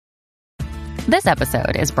This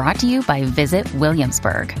episode is brought to you by Visit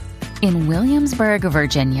Williamsburg. In Williamsburg,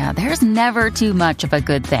 Virginia, there's never too much of a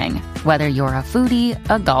good thing. Whether you're a foodie,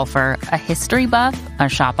 a golfer, a history buff, a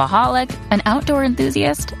shopaholic, an outdoor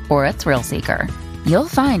enthusiast, or a thrill seeker, you'll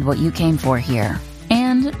find what you came for here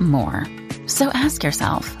and more. So ask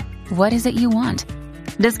yourself, what is it you want?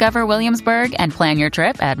 Discover Williamsburg and plan your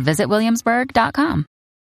trip at visitwilliamsburg.com.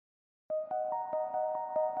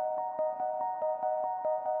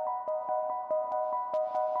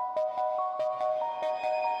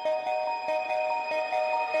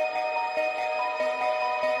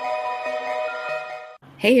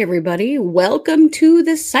 Hey everybody, welcome to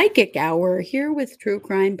the Psychic Hour here with True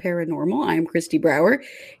Crime Paranormal. I'm Kristi Brower,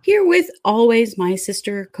 here with always my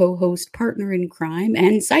sister, co-host, partner in crime,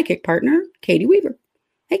 and psychic partner, Katie Weaver.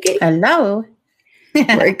 Hey Katie. Hello.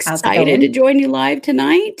 We're excited to join you live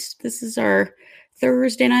tonight. This is our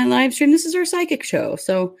Thursday night live stream. This is our psychic show.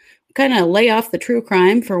 So kind of lay off the true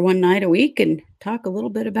crime for one night a week and talk a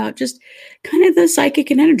little bit about just kind of the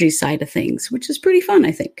psychic and energy side of things, which is pretty fun,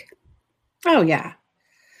 I think. Oh, yeah.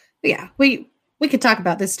 Yeah, we could talk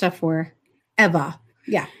about this stuff forever.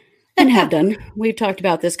 Yeah. And have done. We've talked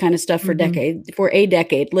about this kind of stuff for a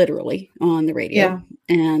decade, literally, on the radio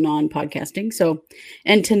and on podcasting. So,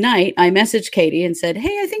 and tonight I messaged Katie and said,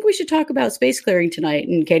 hey, I think we should talk about space clearing tonight.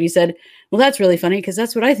 And Katie said, well, that's really funny because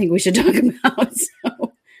that's what I think we should talk about.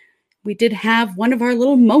 So we did have one of our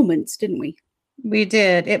little moments, didn't we? We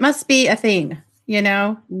did. It must be a thing,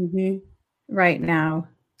 right now.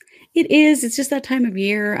 It is. It's just that time of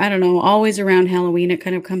year. I don't know. Always around Halloween, it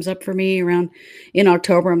kind of comes up for me around in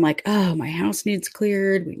October. I'm like, oh, my house needs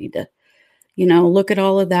cleared. We need to, look at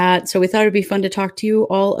all of that. So we thought it'd be fun to talk to you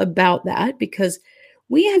all about that because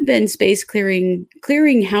we have been space clearing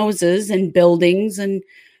houses and buildings and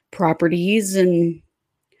properties and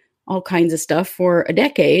all kinds of stuff for a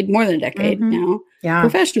decade, more than a decade now,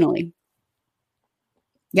 professionally.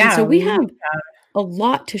 Yeah. And so we have a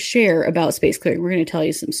lot to share about space clearing. We're going to tell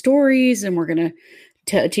you some stories and we're going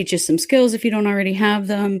to teach you some skills if you don't already have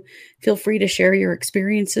them. Feel free to share your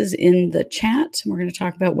experiences in the chat. We're going to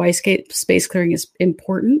talk about why space clearing is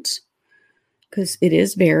important because it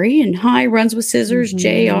is very. And hi, Runs with Scissors,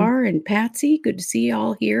 JR and Patsy. Good to see you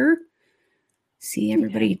all here. See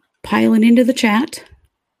everybody piling into the chat.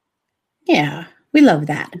 Yeah, we love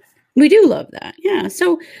that. We do love that. Yeah.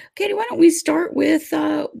 So, Katie, why don't we start with,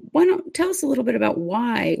 tell us a little bit about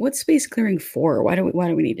what's space clearing for? Why do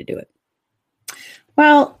we need to do it?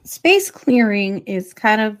 Well, space clearing is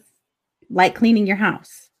kind of like cleaning your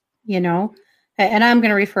house, and I'm going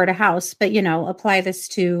to refer to house, but, apply this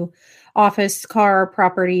to office, car,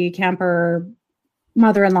 property, camper,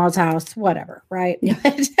 mother-in-law's house, whatever, right? Yeah.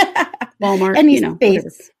 Walmart, any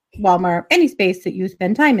space, Walmart, any space that you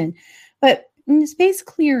spend time in. But space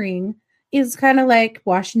clearing is kind of like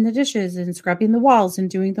washing the dishes and scrubbing the walls and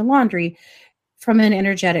doing the laundry from an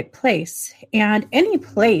energetic place. And any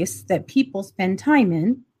place that people spend time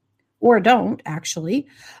in, or don't actually,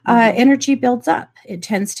 energy builds up. It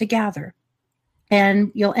tends to gather.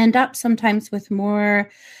 And you'll end up sometimes with more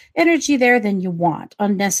energy there than you want,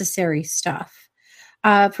 unnecessary stuff.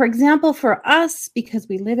 For example, for us, because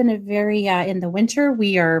we live in a very, in the winter,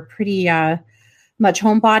 we are pretty much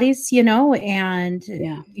homebodies, and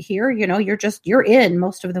here, you're in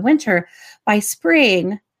most of the winter. By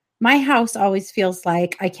spring, my house always feels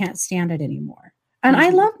like I can't stand it anymore. And I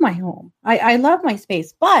love my home. I love my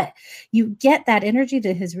space, but you get that energy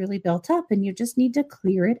that has really built up and you just need to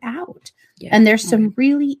clear it out. Yeah. And there's some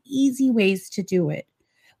really easy ways to do it.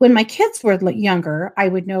 When my kids were younger, I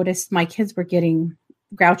would notice my kids were getting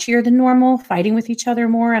grouchier than normal, fighting with each other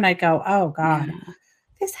more. And I'd go, oh God. Yeah.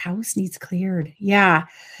 This house needs cleared. Yeah.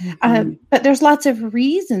 But there's lots of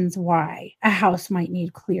reasons why a house might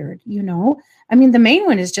need cleared, I mean, the main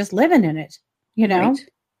one is just living in it, right.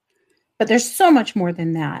 But there's so much more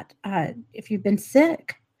than that. If you've been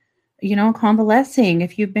sick, convalescing,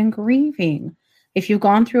 if you've been grieving, if you've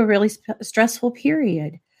gone through a really stressful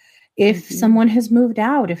period, if someone has moved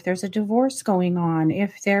out, if there's a divorce going on,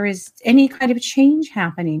 if there is any kind of change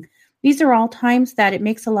happening, these are all times that it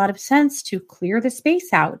makes a lot of sense to clear the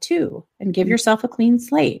space out too and give yourself a clean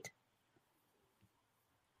slate.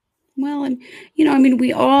 Well, and,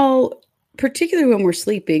 we all, particularly when we're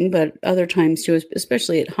sleeping, but other times too,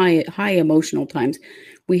 especially at high emotional times,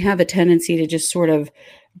 we have a tendency to just sort of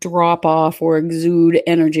drop off or exude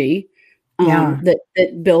energy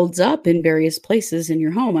that builds up in various places in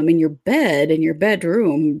your home. I mean, your bed and your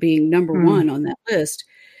bedroom being number one on that list.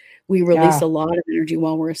 We release a lot of energy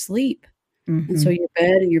while we're asleep. And so your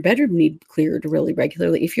bed and your bedroom need cleared really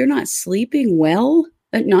regularly. If you're not sleeping well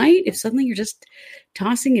at night, if suddenly you're just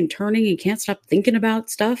tossing and turning and can't stop thinking about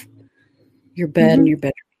stuff, your bed and your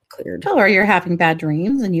bedroom cleared. Oh, or you're having bad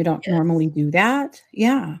dreams and you don't normally do that.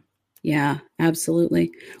 Yeah. Yeah,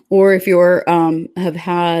 absolutely. Or if you're have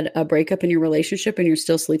had a breakup in your relationship and you're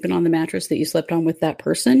still sleeping on the mattress that you slept on with that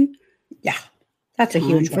person. Yeah. That's a Time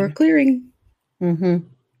huge for one. clearing.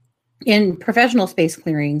 In professional space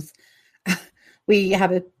clearings, we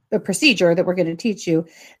have a procedure that we're going to teach you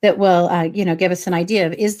that will, give us an idea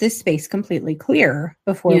of, is this space completely clear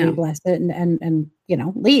before we bless it and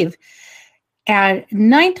leave. And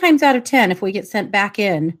 9 times out of 10, if we get sent back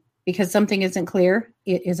in because something isn't clear,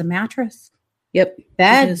 it is a mattress. Yep.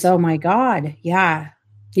 Beds. Oh my God. Yeah.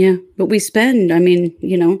 Yeah. But we spend,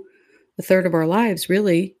 a third of our lives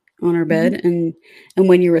really on our bed. And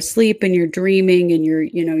when you're asleep and you're dreaming and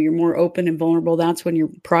you're more open and vulnerable, that's when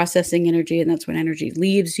you're processing energy, and that's when energy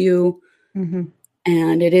leaves you. And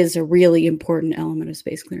it is a really important element of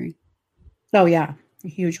space clearing. Oh yeah. A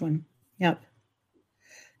huge one. Yep.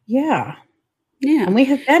 Yeah. Yeah. And we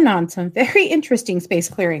have been on some very interesting space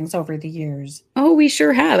clearings over the years. Oh, we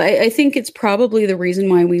sure have. I think it's probably the reason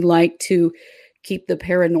why we like to keep the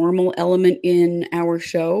paranormal element in our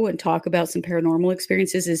show and talk about some paranormal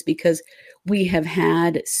experiences, is because we have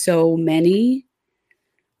had so many,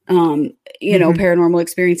 paranormal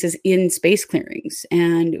experiences in space clearings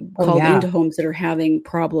and called into homes that are having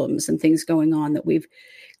problems and things going on that we've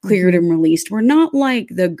cleared and released. We're not like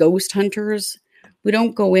the ghost hunters. We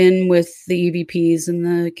don't go in with the EVPs and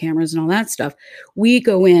the cameras and all that stuff. We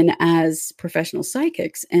go in as professional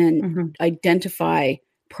psychics and identify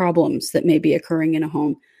problems that may be occurring in a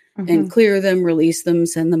home and clear them, release them,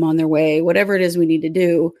 send them on their way, whatever it is we need to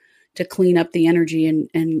do to clean up the energy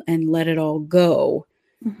and let it all go.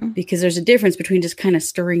 Because there's a difference between just kind of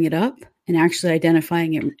stirring it up and actually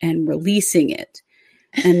identifying it and releasing it.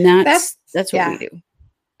 And that's what we do.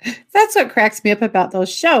 That's what cracks me up about those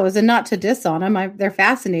shows, and not to diss on them. They're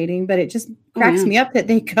fascinating, but it just cracks me up that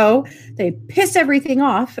they piss everything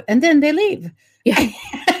off and then they leave. Yeah.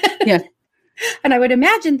 Yeah. And I would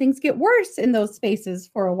imagine things get worse in those spaces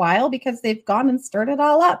for a while because they've gone and stirred it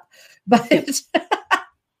all up. But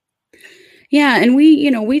yeah. And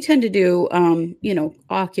we tend to do,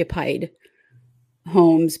 occupied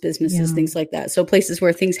homes, businesses, things like that. So places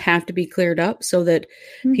where things have to be cleared up so that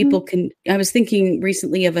people can. I was thinking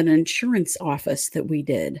recently of an insurance office that we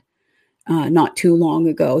did not too long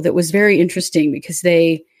ago that was very interesting because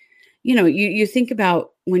they, you think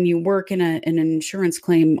about when you work in an insurance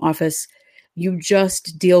claim office, you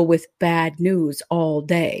just deal with bad news all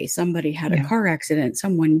day. Somebody had a car accident,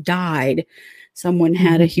 someone died, someone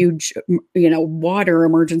had a huge, water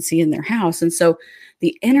emergency in their house. And so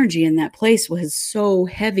the energy in that place was so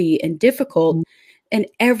heavy and difficult, and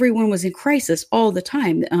everyone was in crisis all the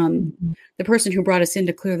time. The person who brought us in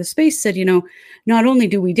to clear the space said, not only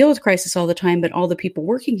do we deal with crisis all the time, but all the people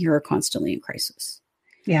working here are constantly in crisis.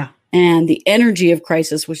 Yeah. And the energy of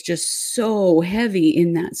crisis was just so heavy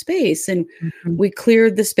in that space. And we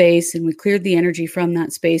cleared the space and we cleared the energy from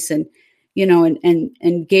that space and,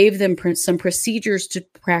 and gave them some procedures to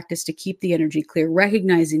practice to keep the energy clear,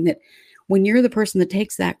 recognizing that when you're the person that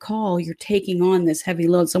takes that call, you're taking on this heavy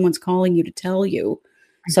load. Someone's calling you to tell you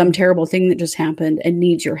some terrible thing that just happened and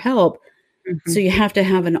needs your help. So you have to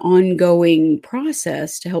have an ongoing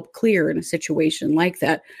process to help clear in a situation like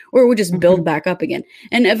that, or it would just build back up again.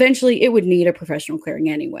 And eventually it would need a professional clearing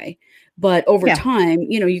anyway. But over time,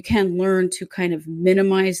 you can learn to kind of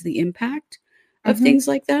minimize the impact of things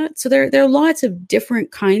like that. So there are lots of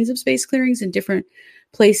different kinds of space clearings and different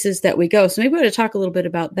places that we go. So maybe we ought to talk a little bit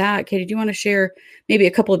about that. Katie, do you want to share maybe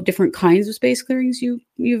a couple of different kinds of space clearings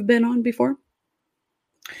you've been on before?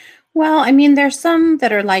 Well, I mean, there's some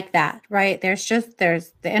that are like that, right? There's the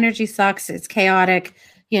energy sucks. It's chaotic.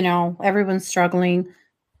 Everyone's struggling.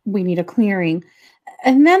 We need a clearing.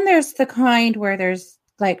 And then there's the kind where there's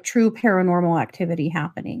like true paranormal activity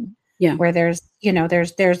happening. Yeah. Where there's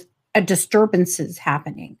a disturbances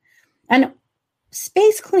happening. And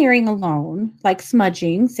space clearing alone, like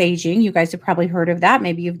smudging, saging, you guys have probably heard of that.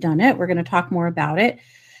 Maybe you've done it. We're going to talk more about it.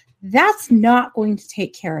 That's not going to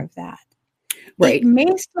take care of that. Right. It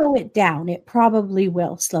may slow it down. It probably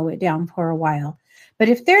will slow it down for a while. But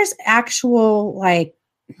if there's actual like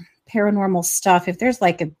paranormal stuff, if there's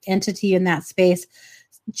like an entity in that space,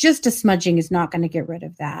 just a smudging is not going to get rid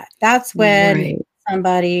of that. That's when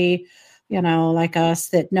somebody, like us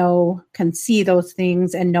that can see those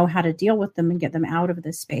things and know how to deal with them and get them out of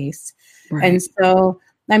the space. Right. And so,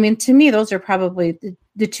 I mean, to me, those are probably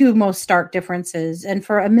the two most stark differences. And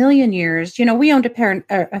for a million years, we owned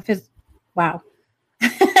wow.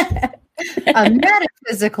 a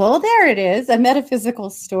metaphysical, there it is, a metaphysical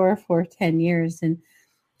store for 10 years. And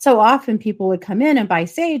so often people would come in and buy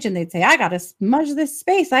sage and they'd say, I got to smudge this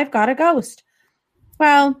space. I've got a ghost.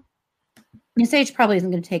 Well, the sage probably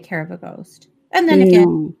isn't going to take care of a ghost. And then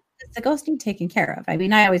again, does the ghost need taken care of? I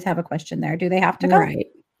mean, I always have a question there. Do they have to go? Right.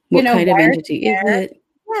 What kind of entity is it?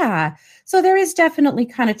 Yeah. So there is definitely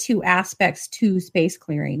kind of two aspects to space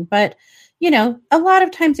clearing. But, a lot of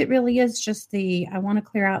times it really is just I want to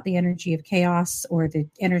clear out the energy of chaos or the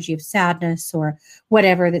energy of sadness or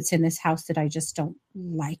whatever that's in this house that I just don't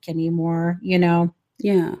like anymore,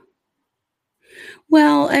 Yeah.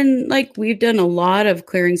 Well, and like we've done a lot of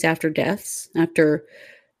clearings after deaths, after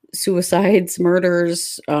suicides,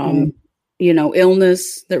 murders,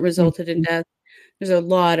 illness that resulted in death. There's a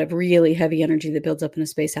lot of really heavy energy that builds up in a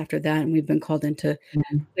space after that. And we've been called into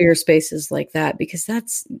clear spaces like that because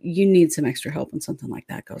you need some extra help when something like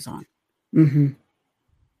that goes on. Mm-hmm.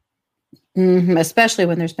 Mm-hmm. Especially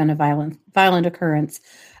when there's been a violent occurrence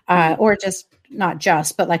or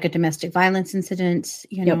but like a domestic violence incident,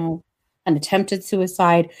 an attempted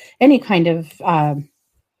suicide, any kind of,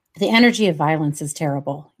 the energy of violence is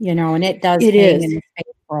terrible, and it does hang in the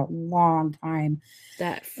space for a long time.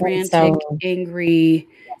 That frantic, angry,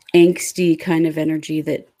 angsty kind of energy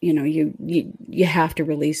that, you have to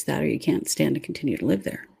release that or you can't stand to continue to live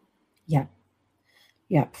there. Yeah.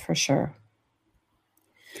 Yeah, for sure.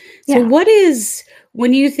 So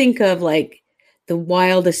when you think of like the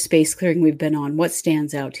wildest space clearing we've been on, what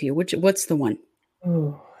stands out to you? What's the one?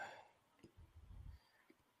 Ooh.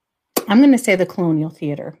 I'm going to say the Colonial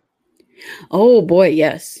Theater. Oh boy,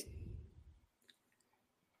 yes.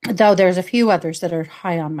 Though there's a few others that are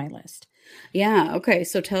high on my list. Yeah. Okay.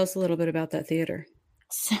 So tell us a little bit about that theater.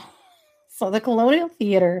 So the Colonial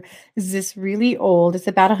Theater is this really old, it's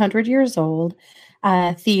about 100 years old,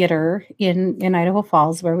 theater in Idaho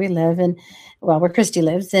Falls where we live and where Kristi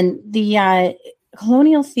lives. And the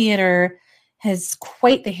Colonial Theater has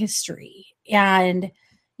quite the history. And,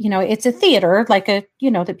 it's a theater like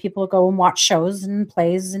that people go and watch shows and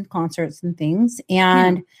plays and concerts and things.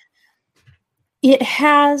 And it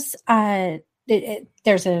has,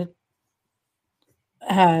 there's a,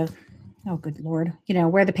 oh, good Lord,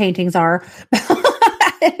 where the paintings are.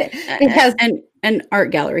 It has an art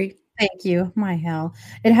gallery. Thank you. My hell.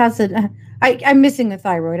 It has I'm missing the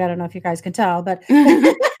thyroid. I don't know if you guys can tell, but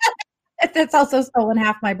that's also stolen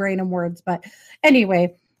half my brain and words. But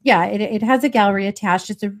anyway, yeah, it has a gallery attached.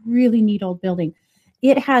 It's a really neat old building.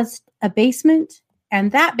 It has a basement,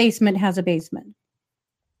 and that basement has a basement.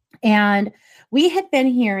 And we had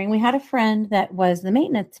a friend that was the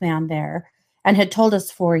maintenance man there and had told us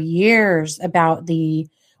for years about the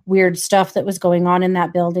weird stuff that was going on in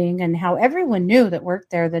that building and how everyone knew that worked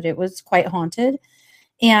there that it was quite haunted.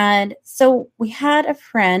 And so we had a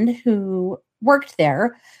friend who worked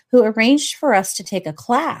there who arranged for us to take a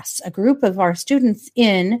group of our students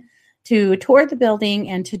in to tour the building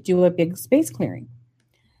and to do a big space clearing.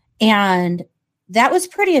 And that was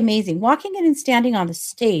pretty amazing. Walking in and standing on the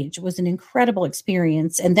stage was an incredible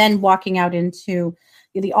experience. And then walking out into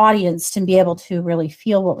the audience to be able to really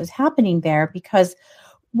feel what was happening there, because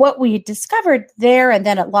what we discovered there and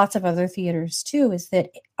then at lots of other theaters too is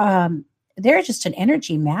that they're just an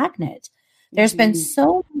energy magnet. There's been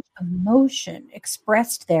so much emotion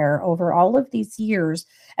expressed there over all of these years,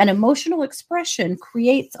 and emotional expression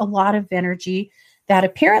creates a lot of energy that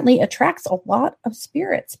apparently attracts a lot of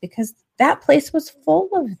spirits because that place was full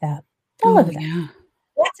of them. Yeah.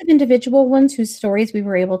 Lots of individual ones whose stories we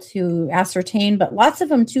were able to ascertain, but lots of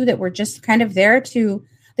them too that were just kind of there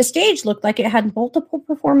the stage looked like it had multiple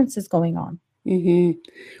performances going on. Mm-hmm.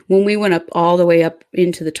 When we went up all the way up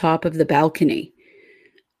into the top of the balcony,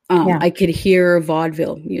 I could hear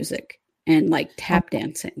vaudeville music and like tap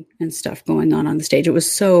dancing and stuff going on the stage. It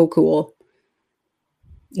was so cool.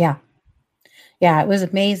 Yeah. Yeah, it was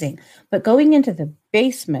amazing. But going into the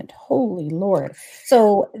basement, holy Lord.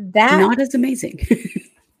 So that... Not as amazing.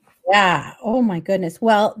 Yeah. Oh my goodness.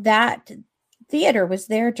 Well, that theater was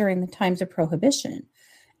there during the times of Prohibition.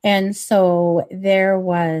 And so there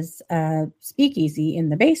was a speakeasy in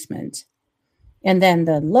the basement. And then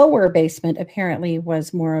the lower basement apparently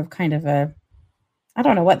was more of kind of I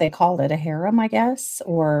don't know what they called it, a harem, I guess,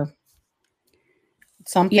 or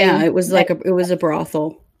something. Yeah, it was it was a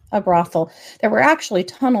brothel. A brothel. There were actually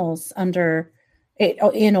tunnels under it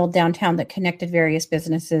in old downtown that connected various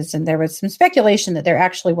businesses. And there was some speculation that there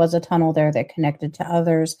actually was a tunnel there that connected to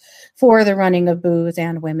others for the running of booze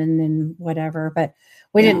and women and whatever. But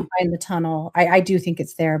we didn't find the tunnel. I do think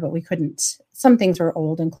it's there, but we couldn't. Some things were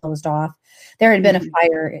old and closed off. There had been a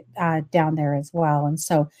fire down there as well. And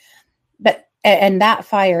so, but And that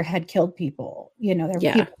fire had killed people. There were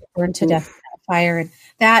Yeah. people burned to death in that fire. And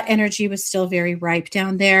that energy was still very ripe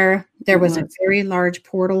down there. There It was a was. very large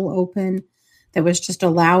portal open that was just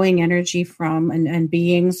allowing energy from and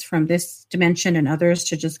beings from this dimension and others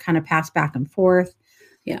to just kind of pass back and forth.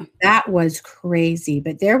 Yeah. That was crazy.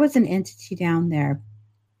 But there was an entity down there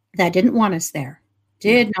that didn't want us there.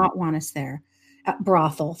 Did not want us there.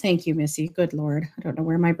 Brothel. Thank you, Missy. Good Lord. I don't know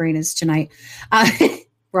where my brain is tonight.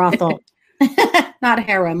 Brothel. Not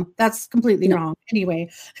harem. That's completely wrong. Anyway,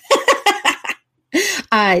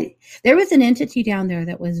 there was an entity down there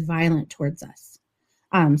that was violent towards us.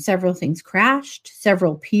 Several things crashed.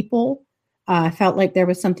 Several people felt like there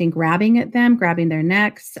was something grabbing at them, grabbing their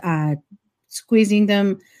necks, squeezing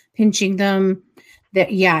them, pinching them.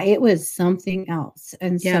 It was something else.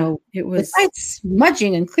 And so it was. Besides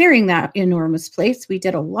smudging and clearing that enormous place, we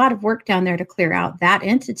did a lot of work down there to clear out that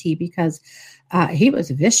entity because he was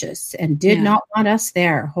vicious and did not want us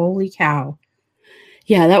there. Holy cow.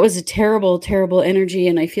 Yeah, that was a terrible, terrible energy.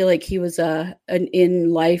 And I feel like he was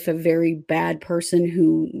in life a very bad person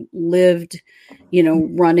who lived,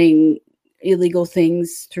 running illegal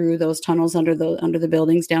things through those tunnels under the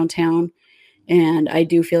buildings downtown. And I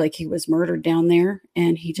do feel like he was murdered down there,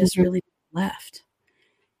 and he just really left.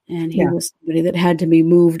 And he was somebody that had to be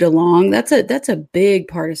moved along. That's a big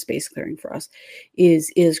part of space clearing for us,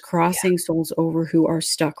 is crossing souls over who are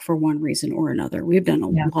stuck for one reason or another. We've done a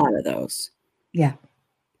lot of those. Yeah.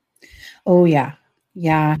 Oh yeah.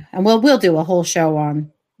 Yeah. And we'll do a whole show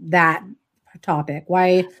on that topic.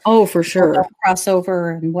 Why? Oh, for sure.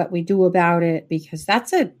 Crossover and what we do about it, because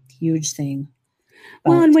that's a huge thing.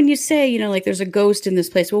 Well, and when you say, like there's a ghost in this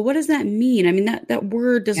place, well, what does that mean? I mean, that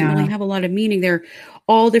word doesn't really have a lot of meaning. There are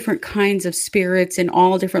all different kinds of spirits and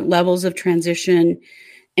all different levels of transition.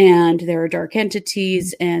 And there are dark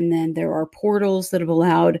entities. And then there are portals that have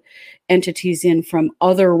allowed entities in from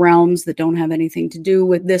other realms that don't have anything to do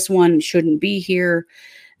with this one, shouldn't be here.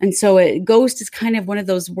 And so ghost is kind of one of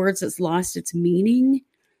those words that's lost its meaning.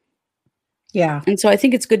 Yeah. And so I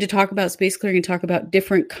think it's good to talk about space clearing and talk about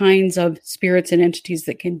different kinds of spirits and entities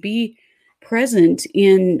that can be present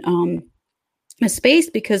in a space,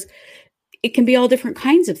 because it can be all different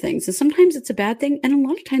kinds of things. And sometimes it's a bad thing. And a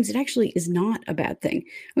lot of times it actually is not a bad thing.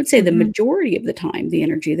 I would say the majority of the time, the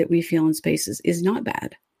energy that we feel in spaces is not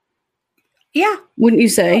bad. Yeah. Wouldn't you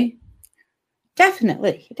say?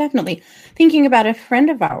 Definitely. Definitely. Thinking about a friend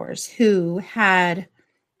of ours who had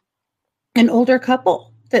an older couple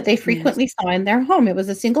that they frequently saw in their home. It was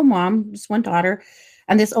a single mom, just one daughter,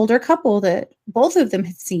 and this older couple that both of them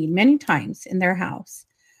had seen many times in their house.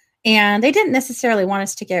 And they didn't necessarily want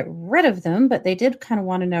us to get rid of them, but they did kind of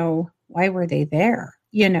want to know, why were they there?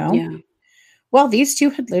 Yeah. Well, these two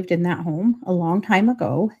had lived in that home a long time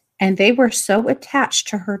ago, and they were so attached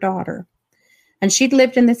to her daughter. And she'd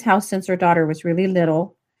lived in this house since her daughter was really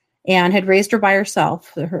little and had raised her by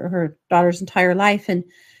herself, her daughter's entire life. And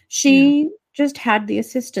she just had the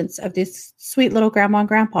assistance of this sweet little grandma and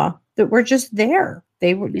grandpa that were just there.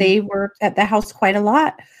 They were at the house quite a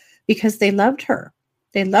lot because they loved her.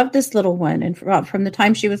 They loved this little one. And from the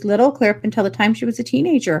time she was little, clear up until the time she was a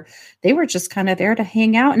teenager, they were just kind of there to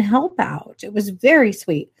hang out and help out. It was very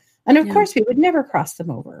sweet. And of course, we would never cross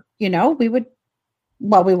them over. We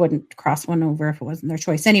wouldn't cross one over if it wasn't their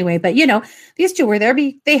choice anyway. But, these two were there.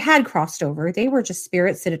 They had crossed over. They were just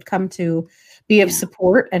spirits that had come to be of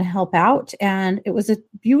support and help out. And it was a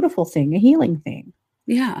beautiful thing, a healing thing.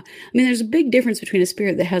 Yeah. I mean, there's a big difference between a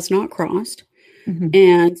spirit that has not crossed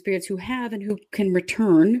and spirits who have and who can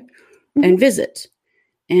return and visit.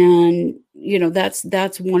 And,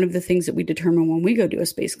 that's one of the things that we determine when we go do a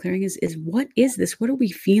space clearing is what is this? What are we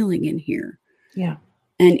feeling in here? Yeah.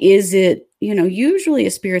 And is it, usually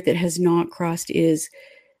a spirit that has not crossed is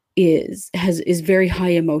very high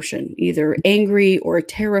emotion, either angry or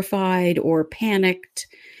terrified or panicked.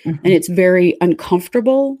 And it's very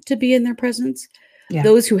uncomfortable to be in their presence. Yeah.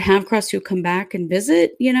 Those who have crossed, who come back and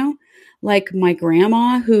visit, like my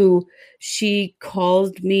grandma, who she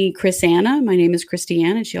called me Chris Anna. My name is Kristi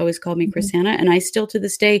Ann, and she always called me Chris Anna. And I still to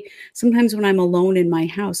this day, sometimes when I'm alone in my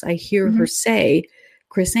house, I hear her say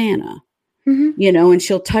Chris Anna. And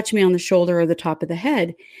she'll touch me on the shoulder or the top of the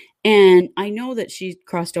head. And I know that she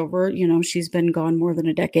crossed over, she's been gone more than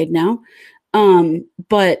a decade now.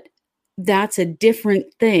 But that's a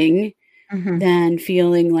different thing than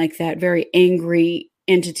feeling like that very angry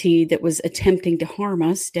entity that was attempting to harm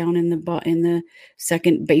us down in the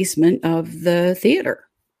second basement of the theater.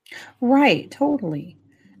 Right. Totally.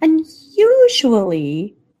 And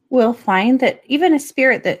usually we'll find that even a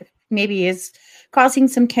spirit that maybe is causing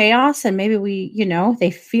some chaos and maybe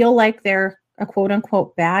they feel like they're a quote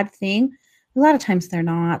unquote bad thing, A lot of times they're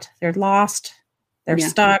not. They're lost. They're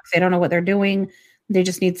stuck. They don't know what they're doing. They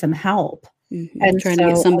just need some help. And trying to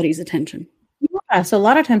get somebody's attention. Yeah, so a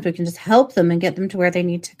lot of times we can just help them and get them to where they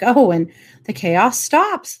need to go, and the chaos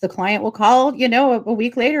stops. The client will call, a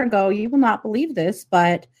week later and go, "You will not believe this,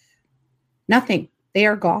 but nothing. They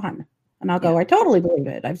are gone." And I'll go, "I totally believe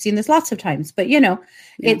it. I've seen this lots of times." But now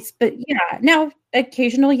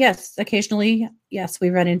occasionally, yes, we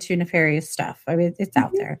run into nefarious stuff. I mean, it's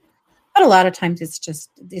out there, but a lot of times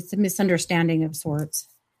it's a misunderstanding of sorts.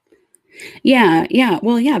 Yeah.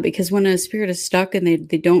 Well, yeah, because when a spirit is stuck and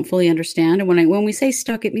they don't fully understand, and when we say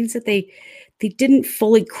stuck, it means that they didn't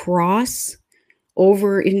fully cross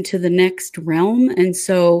over into the next realm, and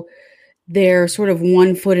so they're sort of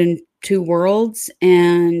one foot in two worlds,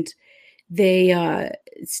 and they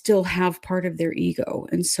still have part of their ego.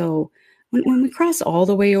 And so when we cross all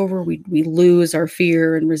the way over, we lose our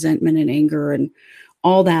fear and resentment and anger and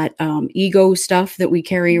all that ego stuff that we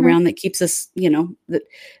carry around that keeps us, that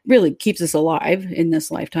really keeps us alive in this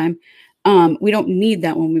lifetime. We don't need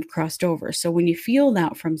that when we've crossed over. So when you feel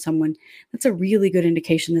that from someone, that's a really good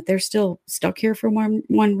indication that they're still stuck here for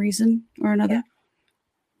one reason or another.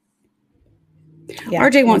 Yeah.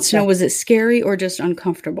 RJ wants to know, was it scary or just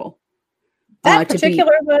uncomfortable? That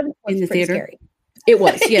particular one was in the theater. Scary. It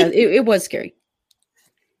was, yeah, it was scary.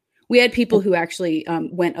 We had people who actually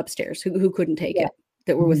went upstairs who couldn't take it,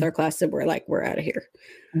 that were with our class, that were like, "We're out of here."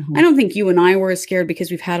 I don't think you and I were as scared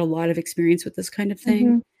because we've had a lot of experience with this kind of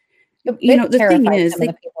thing. The thing is,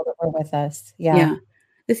 the people that were with us. Yeah.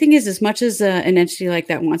 The thing is, as much as an entity like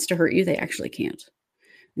that wants to hurt you, they actually can't.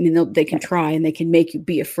 I mean, they can try and they can make you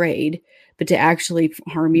be afraid, but to actually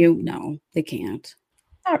harm you, no, they can't.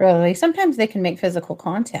 Not really. Sometimes they can make physical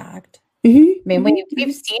contact. I mean,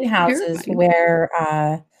 we've seen houses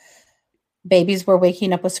where babies were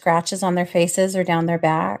waking up with scratches on their faces or down their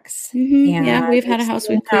backs. Yeah, we've had a house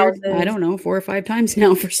we've cleared, I don't know, 4 or 5 times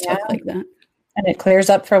now for stuff like that. And it clears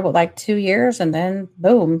up for like 2 years and then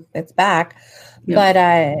boom, it's back. Yep.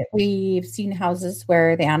 But we've seen houses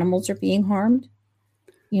where the animals are being harmed,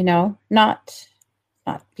 not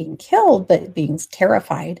being killed, but being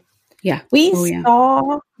terrified. Yeah. We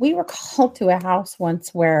were called to a house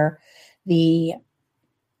once where the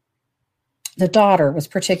teenage daughter was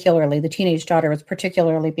particularly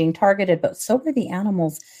being targeted, but so were the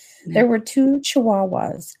animals. There were 2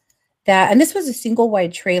 chihuahuas and this was a single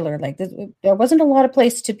wide trailer. Like there wasn't a lot of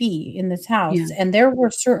place to be in this house. And there were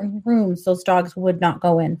certain rooms those dogs would not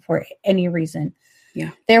go in for any reason.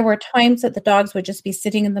 Yeah. There were times that the dogs would just be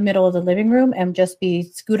sitting in the middle of the living room and just be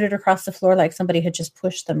scooted across the floor like somebody had just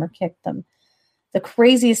pushed them or kicked them. The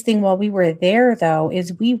craziest thing while we were there, though,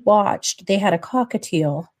 is we watched, they had a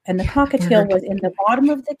cockatiel, and the cockatiel was in the bottom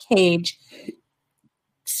of the cage,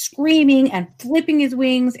 screaming and flipping his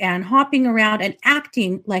wings and hopping around and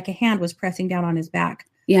acting like a hand was pressing down on his back.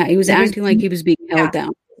 Yeah, he was acting like he was being held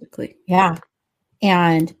down, basically. Yeah.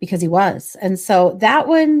 And because he was. And so that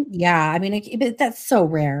one, I mean, that's so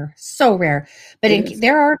rare. But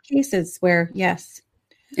there are cases where, yes.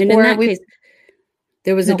 And in that case,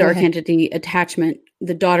 there was a dark entity attachment.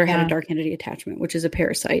 The daughter had a dark entity attachment, which is a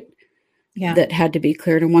parasite that had to be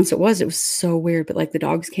cleared. And once it was so weird. But like the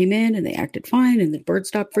dogs came in and they acted fine and the birds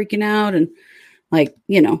stopped freaking out. And like,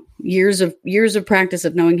 years of practice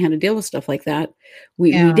of knowing how to deal with stuff like that.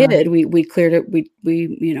 We did. We cleared it. We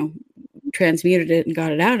transmuted it and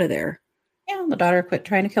got it out of there. Yeah. The daughter quit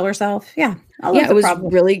trying to kill herself. Yeah. It was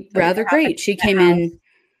really rather great. She came in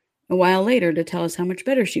a while later to tell us how much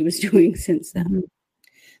better she was doing since then.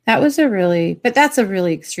 That's a really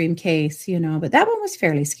extreme case, but that one was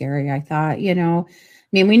fairly scary. I thought, I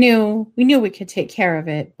mean, we knew we could take care of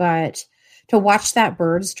it, but to watch that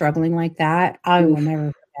bird struggling like that, I will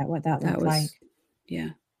never forget what that looked like.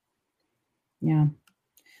 Yeah. Yeah.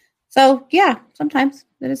 So sometimes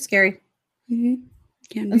it is scary.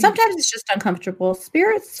 And sometimes it's just uncomfortable.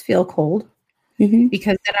 Spirits feel cold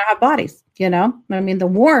because they don't have bodies, I mean, the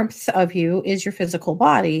warmth of you is your physical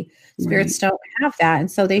body. Spirits don't have that. And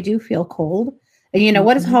so they do feel cold. And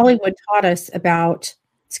what has Hollywood taught us about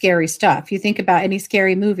scary stuff? You think about any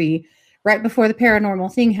scary movie, right before the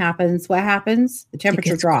paranormal thing happens, what happens? The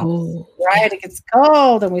temperature drops, right? It gets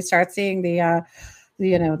cold and we start seeing the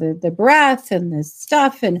breath and the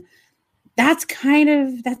stuff. And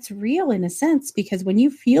that's real in a sense, because when you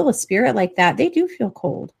feel a spirit like that, they do feel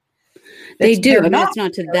cold. They do. I mean, it's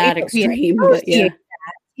not to that extreme, but yeah.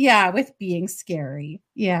 Yeah, with being scary.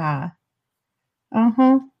 Yeah.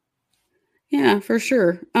 Yeah, for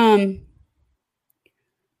sure. But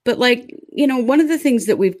like, one of the things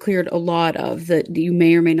that we've cleared a lot of that you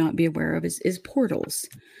may or may not be aware of is portals.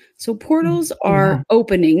 So portals are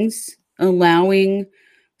openings allowing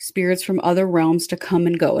spirits from other realms to come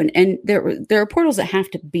and go. And there are portals that have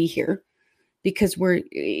to be here because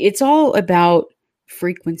it's all about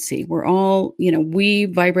frequency. We're all, we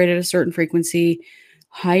vibrate at a certain frequency,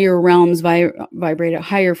 higher realms vibrate at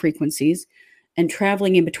higher frequencies, and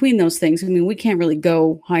traveling in between those things. I mean, we can't really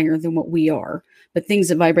go higher than what we are, but things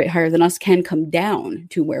that vibrate higher than us can come down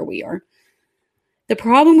to where we are. The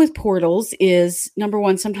problem with portals is, number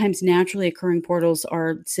one, sometimes naturally occurring portals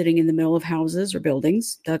are sitting in the middle of houses or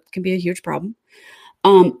buildings. That can be a huge problem.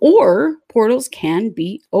 Or portals can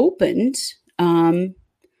be opened,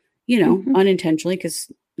 unintentionally, because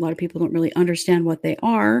a lot of people don't really understand what they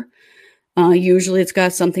are. Usually it's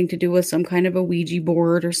got something to do with some kind of a Ouija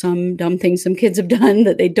board or some dumb thing some kids have done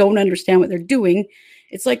that they don't understand what they're doing.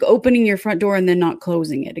 It's like opening your front door and then not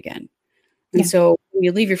closing it again. And so when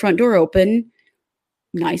you leave your front door open,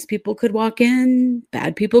 nice people could walk in,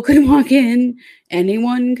 bad people could walk in,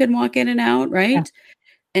 anyone could walk in and out, right? Yeah.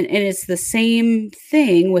 And it's the same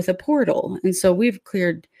thing with a portal. And so we've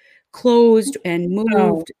closed and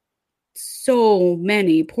moved so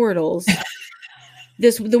many portals.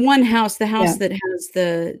 The house that has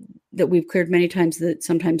that we've cleared many times, that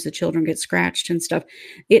sometimes the children get scratched and stuff,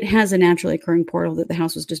 it has a naturally occurring portal that the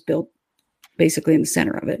house was just built basically in the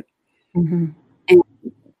center of it. Mm-hmm. And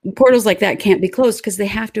portals like that can't be closed because they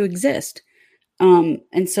have to exist.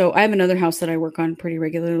 And so I have another house that I work on pretty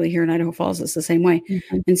regularly here in Idaho Falls. It's the same way.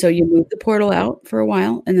 Mm-hmm. And so you move the portal out for a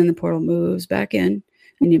while, and then the portal moves back in,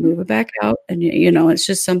 and you move it back out. And, it's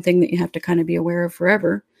just something that you have to kind of be aware of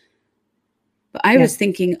forever. But I was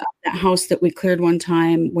thinking of that house that we cleared one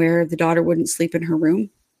time where the daughter wouldn't sleep in her room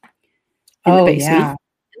in the basement. Yeah.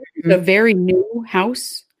 Mm-hmm. A very new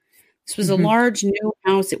house. This was a large new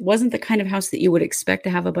house. It wasn't the kind of house that you would expect to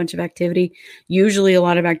have a bunch of activity. Usually a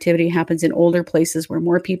lot of activity happens in older places where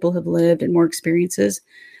more people have lived and more experiences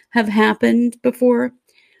have happened before.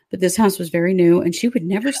 But this house was very new, and she would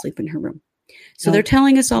never sleep in her room. So they're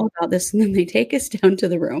telling us all about this, and then they take us down to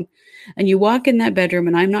the room, and you walk in that bedroom,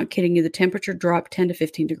 and I'm not kidding you, the temperature dropped 10 to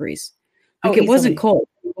 15 degrees. Like it wasn't cold.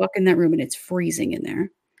 You walk in that room, and it's freezing in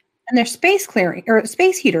there. And there's space clearing or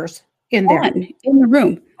space heaters in there. In the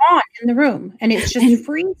room. In the room. And it's just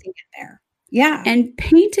freezing in there. Yeah. And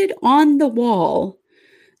painted on the wall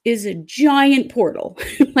is a giant portal.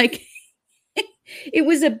 Like it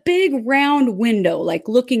was a big round window, like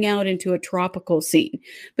looking out into a tropical scene.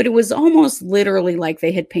 But it was almost literally like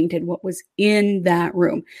they had painted what was in that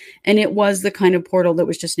room. And it was the kind of portal that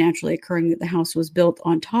was just naturally occurring that the house was built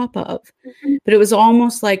on top of. Mm-hmm. But it was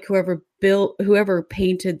almost like whoever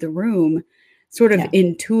painted the room sort of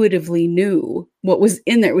intuitively knew what was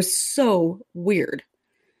in there. It was so weird.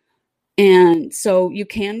 And so you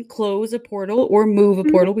can close a portal or move a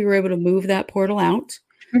portal. We were able to move that portal out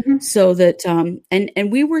so that,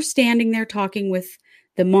 and we were standing there talking with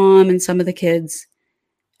the mom and some of the kids.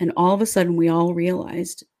 And all of a sudden we all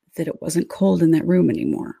realized that it wasn't cold in that room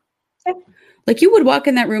anymore. Like you would walk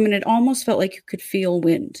in that room and it almost felt like you could feel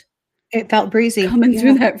wind. It felt breezy. Coming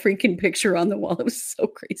through that freaking picture on the wall. It was so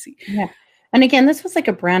crazy. Yeah. And again, this was like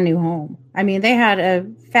a brand new home. I mean, they had a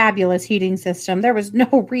fabulous heating system. There was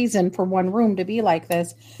no reason for one room to be like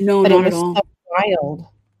this. No, but not it was at all. So wild.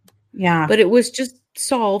 Yeah. But it was just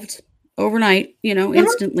solved overnight,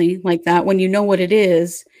 instantly like that when you know what it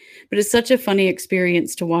is. But it's such a funny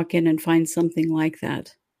experience to walk in and find something like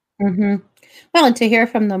that. Mm-hmm. Well, and to hear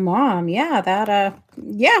from the mom,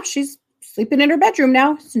 she's sleeping in her bedroom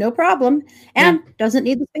now. It's no problem. And doesn't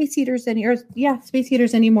need the space heaters anymore.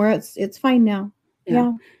 It's fine now.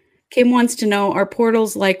 Yeah. Kim wants to know, are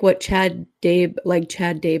portals like what Chad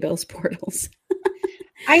Daybell's portals?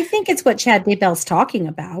 I think it's what Chad Daybell's talking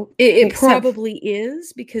about. It probably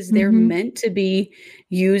is, because they're meant to be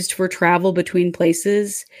used for travel between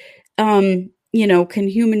places. Can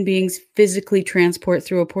human beings physically transport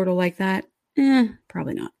through a portal like that?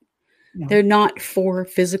 Probably not. No. They're not for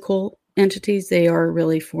physical entities. They are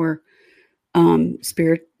really for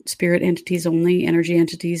spirit entities only, energy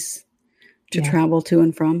entities to travel to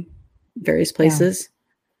and from various places.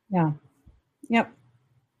 Yeah. Yep.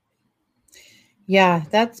 Yeah,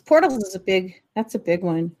 portals is a big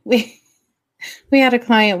one. We had a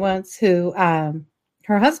client once who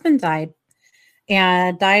her husband died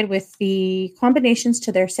with the combinations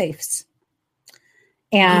to their safes.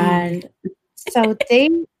 And so they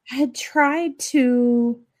had tried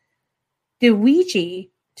to do Ouija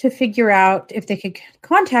to figure out if they could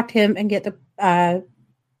contact him and get the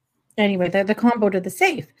combo to the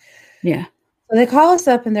safe. Yeah. So they call us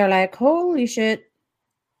up and they're like, holy shit.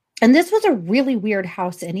 And this was a really weird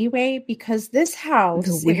house anyway, because this house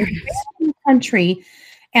is in the country,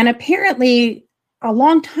 and apparently a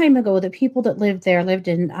long time ago, the people that lived there lived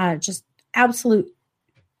in just absolute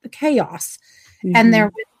chaos. And there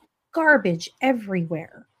was garbage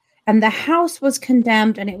everywhere. And the house was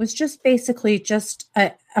condemned, and it was just basically just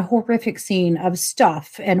a horrific scene of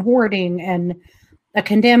stuff and hoarding and a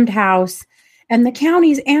condemned house. And the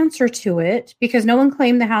county's answer to it, because no one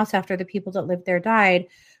claimed the house after the people that lived there died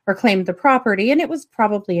or claimed the property, and it was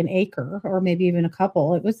probably an acre or maybe even a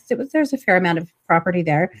couple. There's a fair amount of property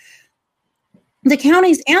there. The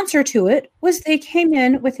county's answer to it was they came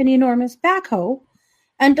in with an enormous backhoe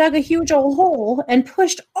and dug a huge old hole and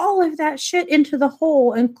pushed all of that shit into the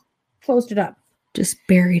hole and closed it up. Just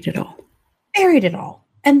buried it all. Buried it all.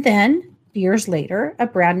 And then years later, a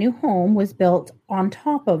brand new home was built on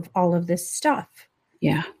top of all of this stuff.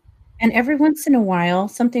 Yeah. And every once in a while,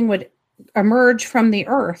 something would emerge from the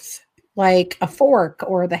earth, like a fork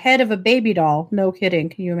or the head of a baby doll. No kidding.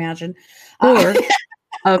 Can you imagine? Or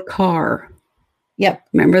a car. Yep.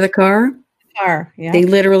 Remember the car? Car. Yeah. They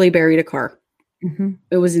literally buried a car. Mm-hmm.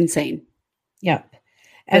 It was insane. Yep.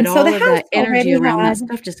 And but so all the of house that energy around had, that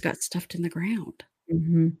stuff just got stuffed in the ground.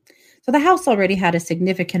 Mm-hmm. So the house already had a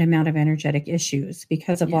significant amount of energetic issues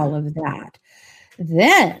because of all of that.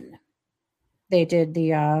 Then they did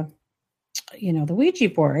the Ouija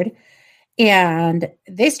board, and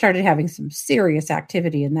they started having some serious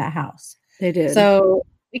activity in that house. They did. So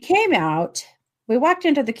we came out, we walked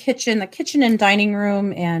into the kitchen and dining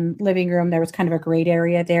room and living room. There was kind of a great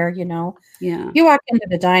area there, you know. Yeah. You walk into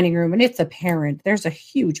the dining room and it's apparent there's a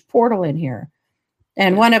huge portal in here.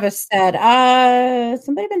 And one of us said,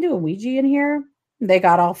 somebody been doing Ouija in here? They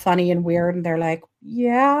got all funny and weird, and they're like,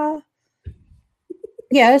 yeah.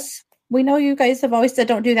 Yes, we know you guys have always said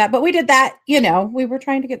don't do that, but we did that. You know, we were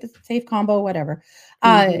trying to get the safe combo, whatever.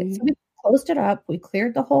 So we closed it up. We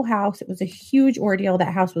cleared the whole house. It was a huge ordeal.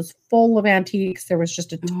 That house was full of antiques. There was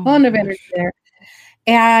just a ton of energy there.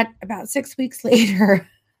 And about 6 weeks later,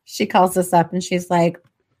 she calls us up and she's like,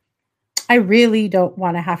 I really don't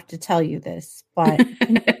want to have to tell you this, but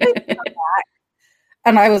can you please come back?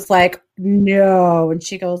 And I was like, no. And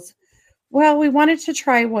she goes, well, we wanted to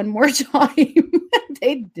try one more time.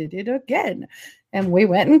 They did it again. And we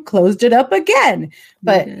went and closed it up again.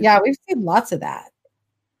 But yeah, we've seen lots of that.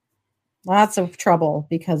 Lots of trouble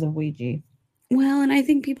because of Ouija. Well, and I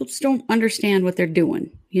think people just don't understand what they're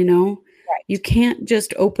doing, you know? Right. You can't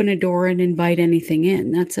just open a door and invite anything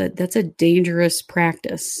in. That's a dangerous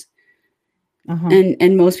practice.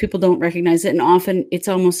 And most people don't recognize it. And often it's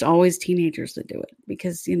almost always teenagers that do it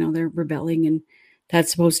because, you know, they're rebelling and that's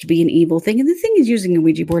supposed to be an evil thing. And the thing is, using a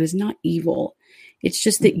Ouija board is not evil. It's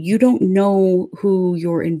just that you don't know who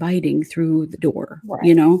you're inviting through the door,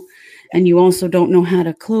 you know, and you also don't know how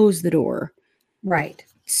to close the door. Right.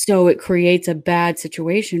 So it creates a bad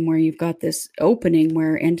situation where you've got this opening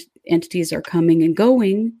where entities are coming and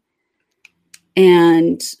going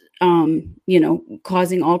and, you know,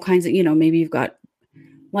 causing all kinds of, you know, maybe you've got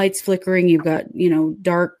lights flickering, you've got, you know,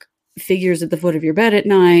 dark figures at the foot of your bed at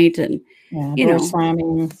night and, you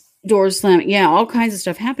know, doors slamming. Yeah. All kinds of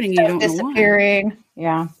stuff happening. Stuff you don't disappearing. Know why.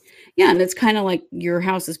 Yeah. Yeah. And it's kind of like your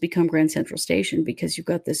house has become Grand Central Station because you've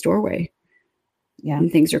got this doorway. Yeah.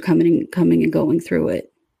 And things are coming and going through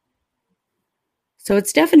it. So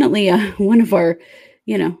it's definitely one of our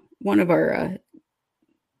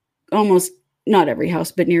almost not every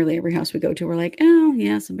house, but nearly every house we go to, we're like, oh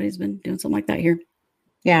yeah, somebody's been doing something like that here.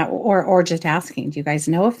 Yeah. Or just asking, do you guys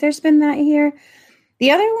know if there's been that here?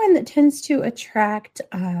 The other one that tends to attract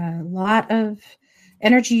a lot of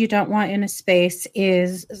energy you don't want in a space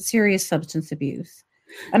is serious substance abuse.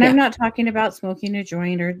 And I'm not talking about smoking a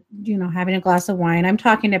joint or, you know, having a glass of wine. I'm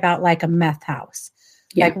talking about like a meth house,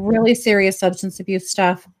 like really serious substance abuse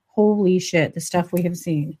stuff. Holy shit, the stuff we have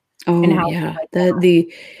seen. Oh, yeah. Like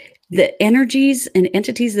the energies and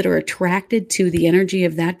entities that are attracted to the energy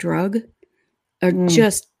of that drug are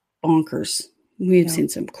just bonkers. We've seen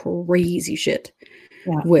some crazy shit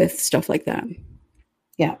with stuff like that.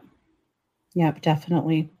 Yeah. Yeah,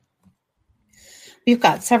 definitely. We've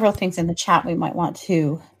got several things in the chat we might want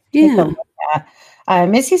to take a look at.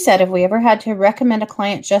 Missy said, have we ever had to recommend a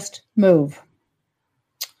client just move?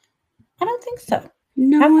 I don't think so.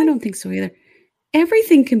 No, I don't think so either.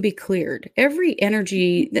 Everything can be cleared. Every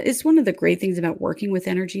energy, it's one of the great things about working with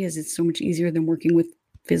energy is it's so much easier than working with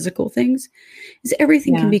physical things, is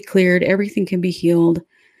everything can be cleared. Everything can be healed.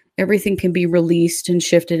 Everything can be released and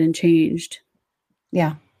shifted and changed.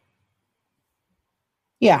 Yeah.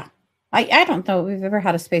 Yeah. I don't know we've ever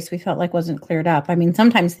had a space we felt like wasn't cleared up. I mean,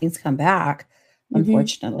 sometimes things come back,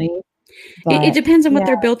 unfortunately. But, it depends on what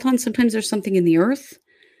they're built on. Sometimes there's something in the earth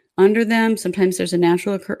under them. Sometimes there's a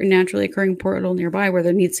naturally occurring portal nearby where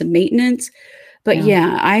there needs some maintenance. But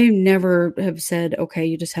yeah, I never have said, okay,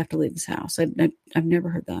 you just have to leave this house. I've never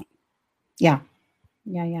heard that. Yeah.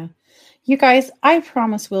 You guys, I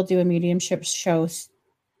promise we'll do a mediumship show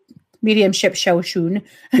soon.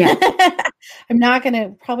 Yeah. I'm not going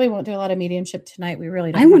to, probably won't do a lot of mediumship tonight. We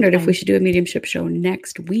really don't. I wondered if we should do a mediumship show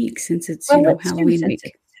next week since it's, Halloween week.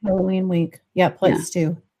 Halloween week. Yep, let's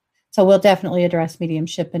do. So we'll definitely address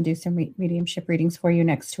mediumship and do some mediumship readings for you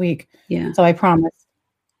next week. Yeah. So I promise.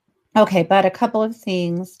 Okay, but a couple of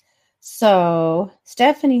things. So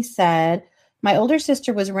Stephanie said, my older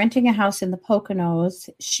sister was renting a house in the Poconos.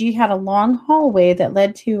 She had a long hallway that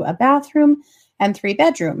led to a bathroom and 3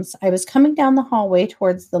 bedrooms. I was coming down the hallway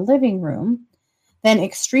towards the living room. Then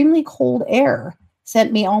extremely cold air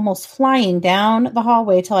sent me almost flying down the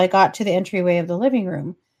hallway till I got to the entryway of the living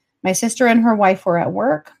room. My sister and her wife were at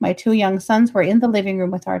work. My 2 young sons were in the living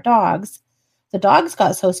room with our dogs. The dogs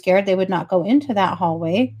got so scared they would not go into that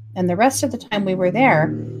hallway. And the rest of the time we were there,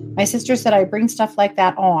 my sister said, I bring stuff like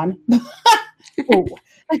that on. No,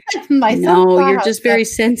 you're just very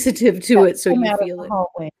sensitive to it, so you feel it.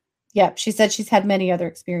 Hallway. Yep. She said she's had many other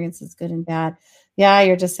experiences, good and bad. Yeah,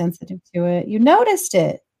 you're just sensitive to it. You noticed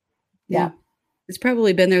it. Yeah. It's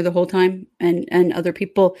probably been there the whole time. And other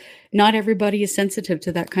people, not everybody is sensitive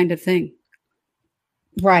to that kind of thing.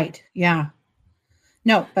 Right. Yeah.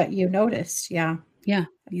 No, but you noticed. Yeah. Yeah,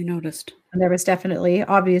 you noticed. And there was definitely,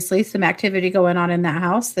 obviously, some activity going on in that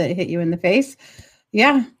house that hit you in the face.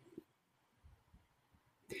 Yeah.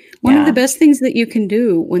 One of the best things that you can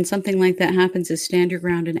do when something like that happens is stand your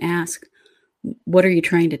ground and ask, what are you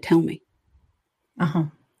trying to tell me?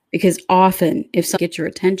 Because often if someone gets your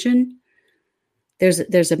attention,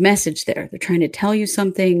 there's a message there. They're trying to tell you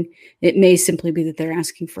something. It may simply be that they're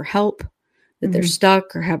asking for help, that they're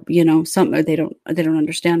stuck or have, something, or they don't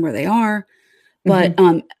understand where they are. But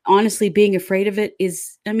honestly, being afraid of it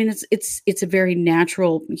is, it's a very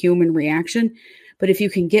natural human reaction. But if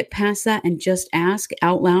you can get past that and just ask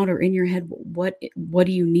out loud or in your head, what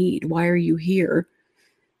do you need? Why are you here?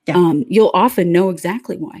 Yeah. You'll often know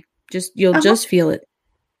exactly why. You'll just feel it.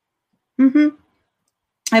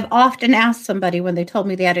 I've often asked somebody when they told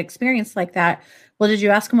me they had an experience like that, well, did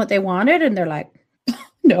you ask them what they wanted? And they're like,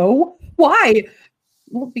 no. Why?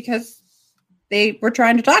 Well, because they were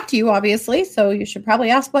trying to talk to you, obviously. So you should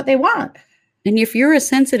probably ask what they want. And if you're a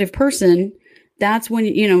sensitive person, that's when,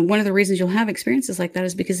 one of the reasons you'll have experiences like that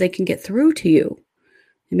is because they can get through to you.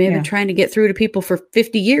 They may have been trying to get through to people for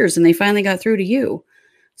 50 years and they finally got through to you.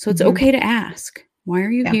 So it's okay to ask, why are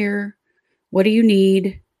you here? What do you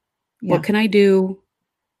need? What can I do?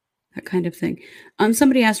 That kind of thing.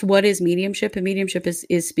 Somebody asked, what is mediumship? And mediumship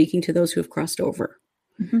is speaking to those who have crossed over.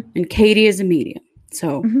 And Katie is a medium.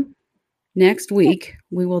 So next week,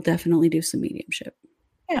 we will definitely do some mediumship.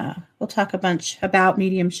 Yeah, we'll talk a bunch about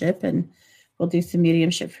mediumship and we'll do some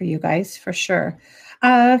mediumship for you guys for sure.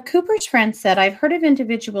 Cooper's friend said, I've heard of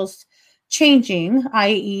individuals changing,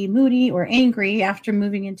 i.e. moody or angry after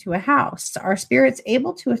moving into a house. Are spirits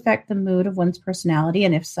able to affect the mood of one's personality?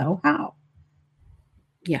 And if so, how?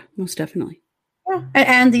 Yeah, most definitely. Yeah,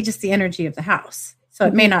 and the energy of the house. So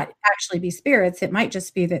it may not actually be spirits. It might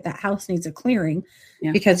just be that house needs a clearing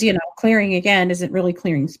because, clearing again isn't really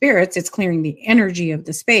clearing spirits. It's clearing the energy of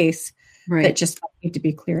the space that just need to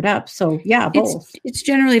be cleared up. So both. It's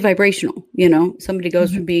generally vibrational. Somebody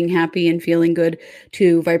goes from being happy and feeling good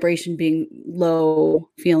to vibration being low,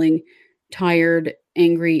 feeling tired,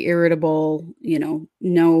 angry, irritable,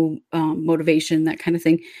 no motivation, that kind of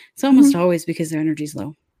thing. It's almost always because their energy's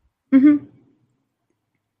low.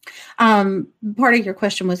 Part of your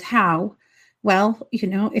question was how. Well,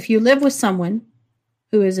 if you live with someone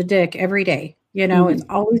who is a dick every day, is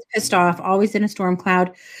always pissed off, always in a storm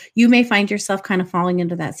cloud, you may find yourself kind of falling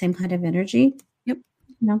into that same kind of energy. Yep.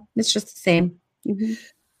 It's just the same.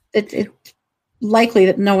 It's likely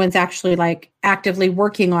that no one's actually actively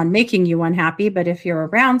working on making you unhappy. But if you're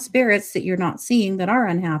around spirits that you're not seeing that are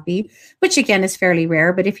unhappy, which again is fairly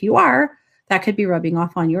rare, but if you are, that could be rubbing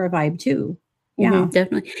off on your vibe too. Yeah,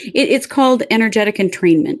 definitely. It's called energetic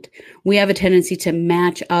entrainment. We have a tendency to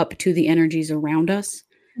match up to the energies around us.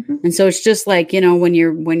 And so it's just like, when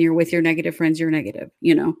you're with your negative friends, you're negative,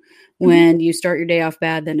 when you start your day off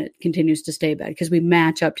bad, then it continues to stay bad because we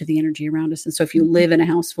match up to the energy around us. And so if you live in a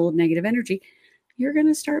house full of negative energy, you're going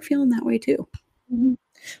to start feeling that way too.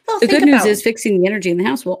 Well, the good news is fixing the energy in the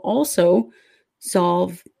house will also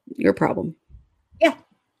solve your problem. Yeah.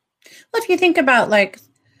 Well, if you think about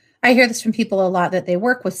I hear this from people a lot that they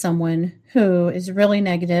work with someone who is really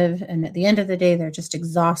negative, and at the end of the day, they're just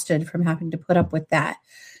exhausted from having to put up with that,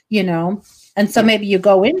 And so maybe you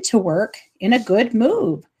go into work in a good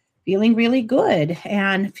mood, feeling really good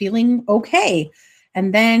and feeling okay.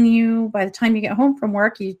 And then by the time you get home from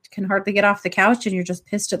work, you can hardly get off the couch and you're just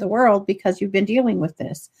pissed at the world because you've been dealing with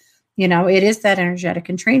this. It is that energetic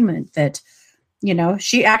entrainment that,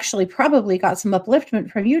 she actually probably got some upliftment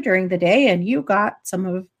from you during the day, and you got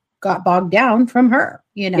bogged down from her.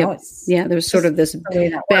 Yep. There's sort of this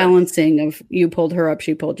balancing of you pulled her up,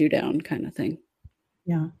 she pulled you down kind of thing.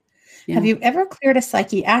 Yeah. Have you ever cleared a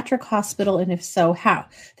psychiatric hospital? And if so, how?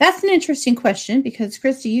 That's an interesting question because,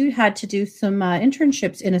 Kristi, you had to do some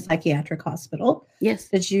internships in a psychiatric hospital. Yes.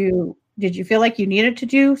 Did you feel like you needed to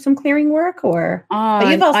do some clearing work, or?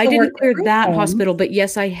 I didn't clear that hospital, but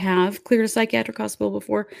yes, I have cleared a psychiatric hospital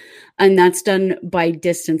before, and that's done by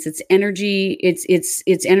distance. It's energy.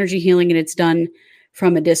 It's energy healing, and it's done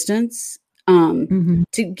from a distance.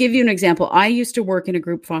 To give you an example, I used to work in a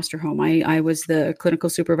group foster home. I was the clinical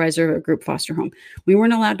supervisor of a group foster home. We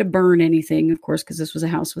weren't allowed to burn anything, of course, because this was a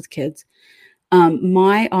house with kids.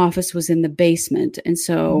 My office was in the basement. And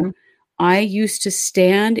so I used to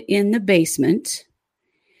stand in the basement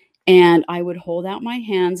and I would hold out my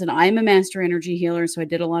hands, and I'm a master energy healer. So I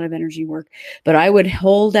did a lot of energy work, but I would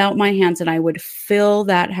hold out my hands and I would fill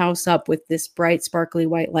that house up with this bright, sparkly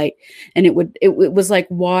white light. And it was like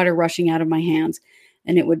water rushing out of my hands,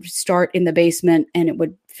 and it would start in the basement and it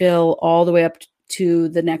would fill all the way up to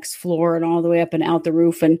the next floor and all the way up and out the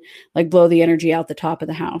roof and like blow the energy out the top of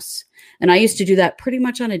the house. And I used to do that pretty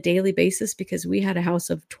much on a daily basis because we had a house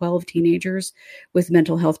of 12 teenagers with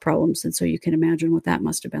mental health problems. And so you can imagine what that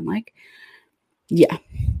must have been like. Yeah,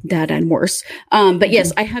 that and worse. But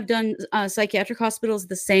yes, I have done psychiatric hospitals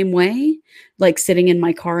the same way, like sitting in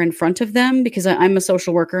my car in front of them because I'm a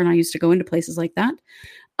social worker and I used to go into places like that.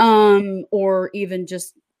 Or even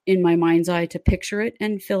just in my mind's eye to picture it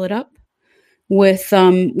and fill it up with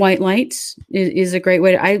white light is a great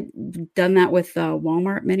way. I've done that with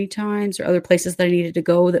Walmart many times, or other places that I needed to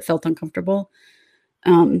go that felt uncomfortable.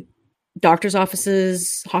 Doctor's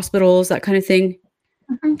offices, hospitals, that kind of thing.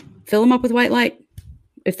 Fill them up with white light.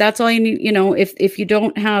 If that's all you need, if you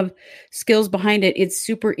don't have skills behind it, it's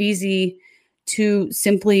super easy to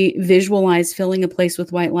simply visualize filling a place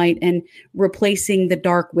with white light, and replacing the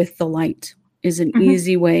dark with the light is an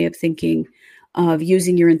easy way of thinking of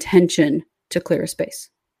using your intention to clear a space.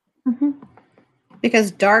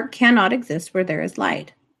 Because dark cannot exist where there is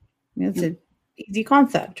light. It's an easy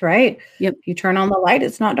concept, right? Yep. If you turn on the light,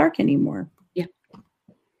 it's not dark anymore.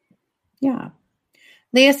 Yeah.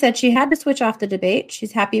 Leah said she had to switch off the debate.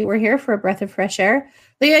 She's happy we're here for a breath of fresh air.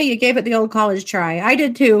 Leah, you gave it the old college try. I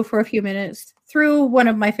did too for a few minutes through one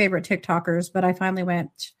of my favorite TikTokers, but I finally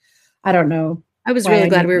went, I don't know. I was really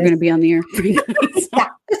glad we were going to be on the air. Yeah,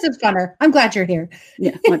 this is funner. I'm glad you're here.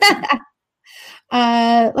 Yeah.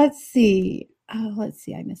 Let's see.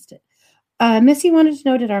 I missed it. Missy wanted to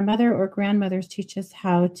know, did our mother or grandmothers teach us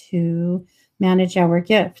how to manage our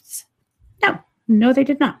gifts? No, they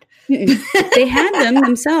did not. They had them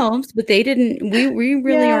themselves, but they didn't. We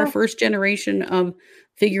really are first generation of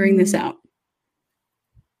figuring this out.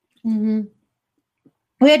 We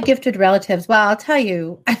had gifted relatives. Well, I'll tell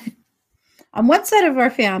you, on one side of our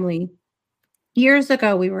family, years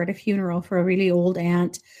ago, we were at a funeral for a really old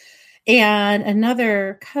aunt, and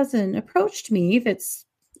another cousin approached me that's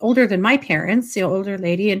older than my parents, the older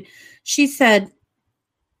lady, and she said,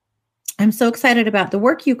 I'm so excited about the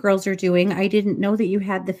work you girls are doing. I didn't know that you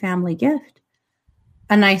had the family gift.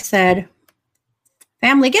 And I said,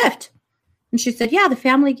 family gift? And she said, yeah, the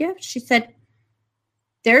family gift. She said,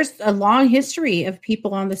 there's a long history of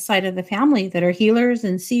people on the side of the family that are healers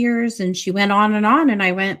and seers. And she went on. And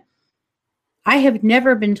I went, I have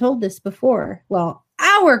never been told this before. Well,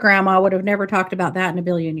 our grandma would have never talked about that in a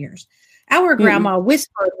billion years. Our grandma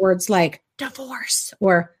whispered words like divorce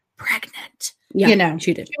or pregnant. Yeah,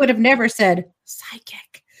 she did. She would have never said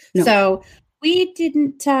psychic. No. So we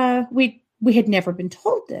didn't, we had never been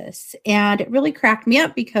told this. And it really cracked me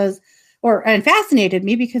up and fascinated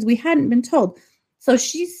me because we hadn't been told. So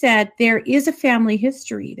she said, there is a family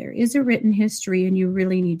history. There is a written history, and you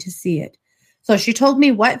really need to see it. So she told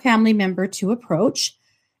me what family member to approach.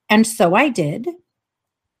 And so I did.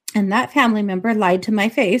 And that family member lied to my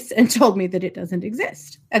face and told me that it doesn't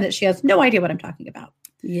exist and that she has no idea what I'm talking about.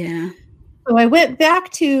 Yeah. So I went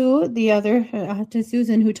back to the other, to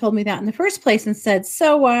Susan, who told me that in the first place, and said,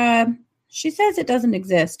 so she says it doesn't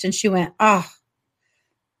exist. And she went, well,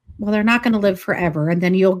 they're not going to live forever, and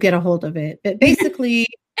then you'll get a hold of it. But basically,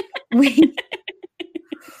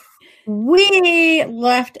 we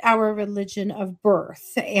left our religion of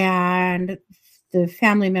birth, and the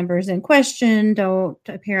family members in question don't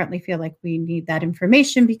apparently feel like we need that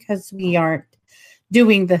information because we aren't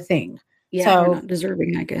doing the thing. Yeah, we're So, not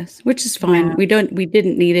deserving, I guess, which is fine. yeah, We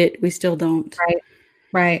didn't need it. We still don't. right,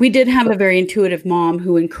 right. We did have a very intuitive mom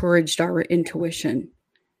who encouraged our intuition.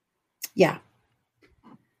 Yeah.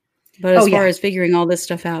 But Oh, as far yeah. as figuring all this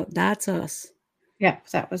stuff out, that's us. Yeah,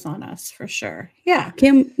 that was on us for sure. Yeah.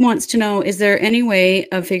 Kim wants to know, is there any way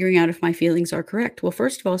of figuring out if my feelings are correct? Well,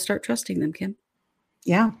 first of all, start trusting them, Kim.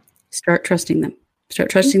 Yeah. Start trusting them. Start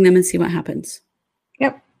trusting them and see what happens.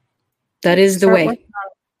 Yep. That is the Start way. working on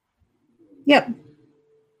it.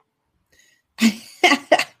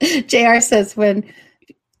 Yep. JR says, when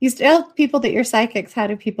you tell people that you're psychics, how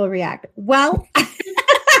do people react? Well,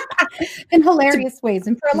 in hilarious ways.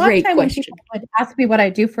 And for a long Great time, question. when people would ask me what I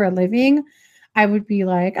do for a living, I would be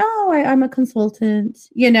like, oh, I'm a consultant,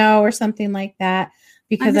 or something like that.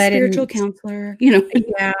 Because I'm a I spiritual didn't, counselor,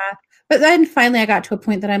 yeah. But then finally I got to a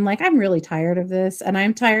point that I'm like, I'm really tired of this. And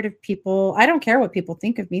I'm tired of people. I don't care what people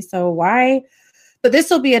think of me. So why? But this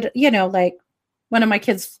will be, like one of my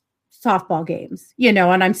kids' softball games,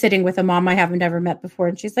 and I'm sitting with a mom I haven't ever met before.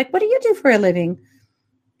 And she's like, what do you do for a living?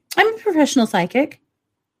 I'm a professional psychic.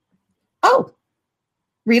 Oh,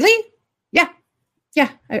 really? Yeah.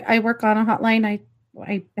 Yeah. I work on a hotline.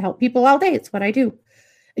 I help people all day. It's what I do.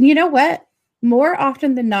 And you know what? More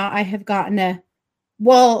often than not, I have gotten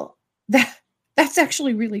well, that's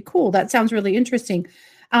actually really cool. That sounds really interesting.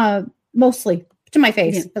 Mostly to my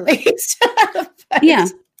face, at least. But, yeah.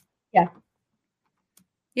 Yeah.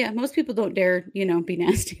 Yeah. Most people don't dare, be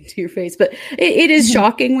nasty to your face, but it is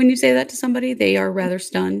shocking when you say that to somebody. They are rather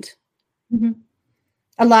stunned. Mm-hmm.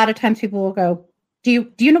 A lot of times people will go,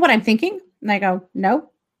 do you know what I'm thinking? And I go,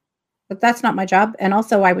 no, but that's not my job. And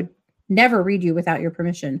also I would never read you without your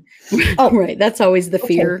permission. Oh, right. That's always the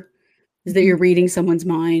fear, is that you're Mm-hmm. reading someone's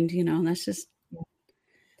mind. That's just,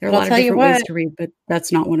 there are a lot of different ways to read, but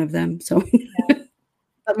that's not one of them. So,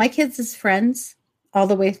 but my kids' friends all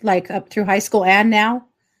the way like up through high school and now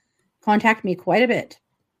contact me quite a bit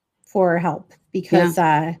for help because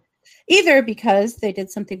either because they did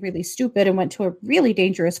something really stupid and went to a really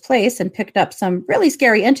dangerous place and picked up some really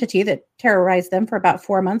scary entity that terrorized them for about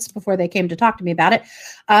 4 months before they came to talk to me about it.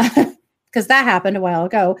 Because that happened a while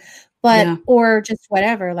ago. But, or just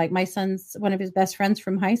whatever, like my son's, one of his best friends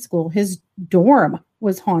from high school, his dorm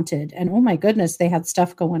was haunted. And oh my goodness, they had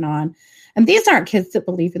stuff going on. And these aren't kids that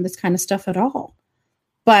believe in this kind of stuff at all.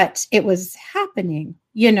 But it was happening,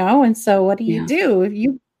 And so what do?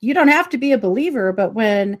 You don't have to be a believer, but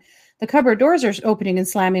when the cupboard doors are opening and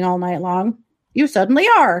slamming all night long, you suddenly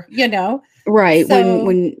are, Right. So,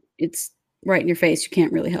 when it's right in your face, you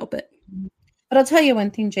can't really help it. But I'll tell you one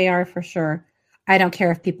thing, JR, for sure. I don't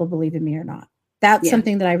care if people believe in me or not. That's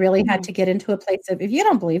something that I really had to get into a place of, if you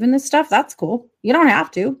don't believe in this stuff, that's cool. You don't have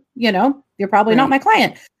to, you're probably not my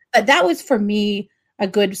client. But that was for me a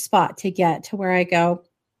good spot to get to where I go,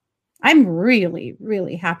 I'm really,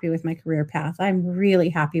 really happy with my career path. I'm really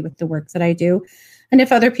happy with the work that I do. And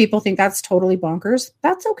if other people think that's totally bonkers,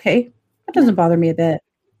 that's okay. That doesn't bother me a bit.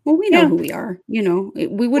 Well, we know who we are.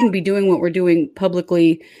 We wouldn't be doing what we're doing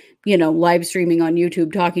publicly, live streaming on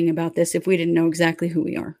YouTube talking about this if we didn't know exactly who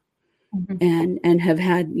we are and have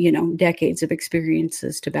had, decades of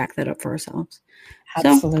experiences to back that up for ourselves.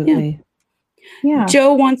 Absolutely. So, yeah.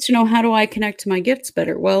 Joe wants to know, how do I connect to my gifts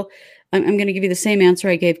better? Well, I'm going to give you the same answer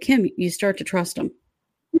I gave Kim. You start to trust them.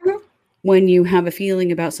 When you have a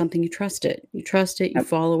feeling about something, you trust it. You trust it. You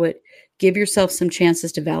follow it. Give yourself some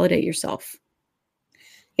chances to validate yourself.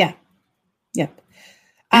 Yeah. Yep.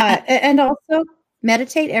 And also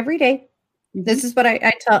meditate every day. This is what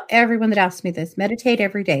I tell everyone that asks me this. Meditate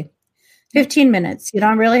every day. 15 minutes. You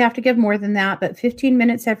don't really have to give more than that, but 15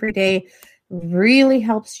 minutes every day really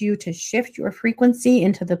helps you to shift your frequency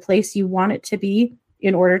into the place you want it to be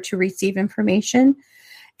in order to receive information.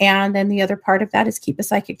 And then the other part of that is keep a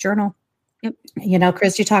psychic journal. Yep.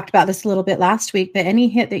 Chris, you talked about this a little bit last week, but any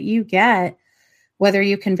hit that you get, whether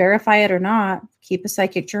you can verify it or not, keep a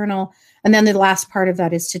psychic journal. And then the last part of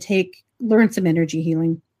that is to learn some energy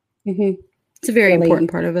healing. It's a very important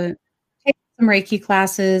part of it. Take some Reiki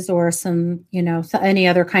classes or some, any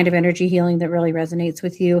other kind of energy healing that really resonates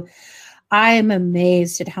with you. I am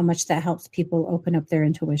amazed at how much that helps people open up their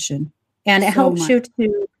intuition. And it helps you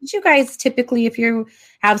you guys typically, if you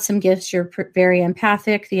have some gifts, you're very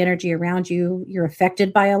empathic, the energy around you, you're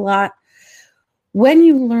affected by a lot. When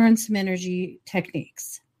you learn some energy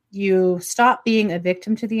techniques, you stop being a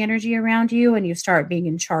victim to the energy around you and you start being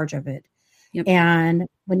in charge of it. Yep. And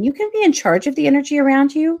when you can be in charge of the energy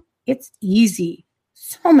around you, it's easy,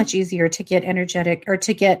 so much easier to get energetic or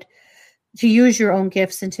to use your own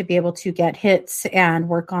gifts and to be able to get hits and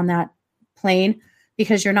work on that plane,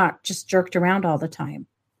 because you're not just jerked around all the time.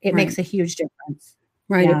 It makes a huge difference.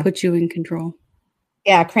 Right. It puts you in control.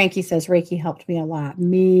 Yeah. Cranky says Reiki helped me a lot.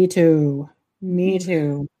 Me too. Me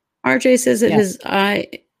too. RJ says I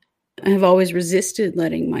have always resisted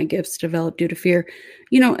letting my gifts develop due to fear,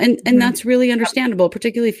 and that's really understandable,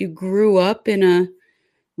 particularly if you grew up in a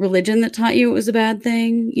religion that taught you it was a bad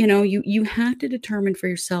thing. You have to determine for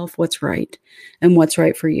yourself what's right and what's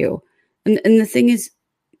right for you. And the thing is,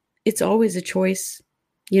 it's always a choice.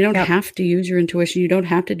 You don't have to use your intuition. You don't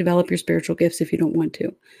have to develop your spiritual gifts if you don't want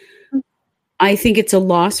to. I think it's a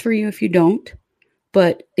loss for you if you don't,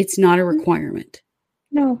 but it's not a requirement.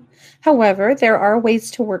 No. However, there are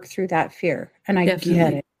ways to work through that fear. And I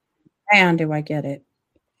get it. Man, do I get it.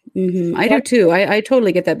 I do too. I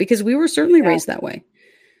totally get that, because we were certainly raised that way.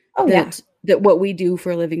 Oh, that what we do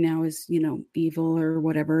for a living now is, evil or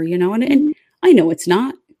whatever, and I know it's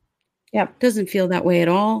not. Yeah. It doesn't feel that way at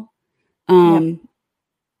all.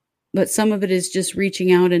 But some of it is just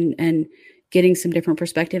reaching out and getting some different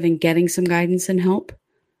perspective and getting some guidance and help.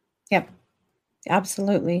 Yep.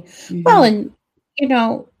 Absolutely. Well, and,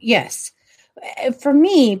 yes. For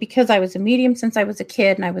me, because I was a medium since I was a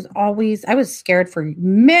kid, and I was scared for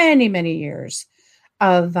many, many years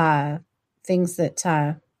of things that,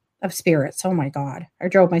 of spirits. Oh my God. I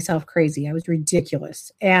drove myself crazy. I was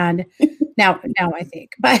ridiculous. And now I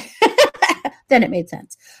think, but then it made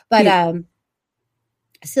sense. But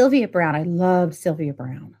Sylvia Browne, I loved Sylvia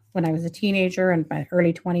Browne when I was a teenager in my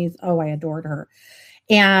early 20s. Oh, I adored her.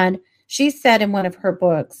 And she said in one of her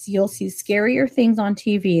books, you'll see scarier things on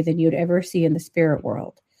TV than you'd ever see in the spirit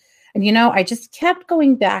world. And, I just kept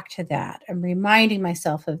going back to that and reminding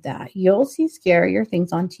myself of that. You'll see scarier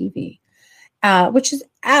things on TV, which is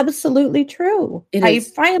absolutely true. I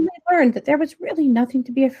finally learned that there was really nothing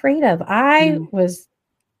to be afraid of. I was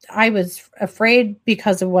afraid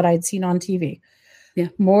because of what I'd seen on TV. Yeah,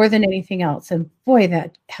 more than anything else. And boy,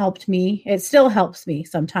 that helped me. It still helps me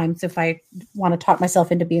sometimes if I want to talk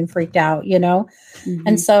myself into being freaked out,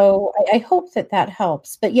 And so I hope that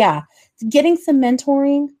helps. But yeah, getting some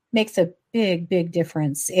mentoring makes a big, big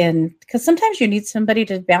difference because sometimes you need somebody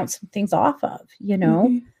to bounce some things off of,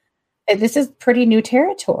 And this is pretty new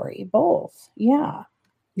territory, both. Yeah.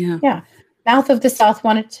 Yeah. Yeah. Mouth of the South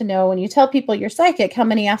wanted to know, when you tell people you're psychic, how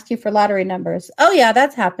many ask you for lottery numbers? Oh yeah,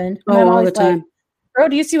 that's happened. And all the time. Bro,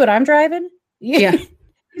 do you see what I'm driving? Yeah.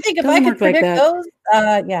 You think if I could predict those?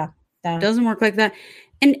 Doesn't work like that.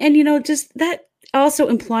 And just that also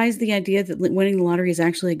implies the idea that winning the lottery is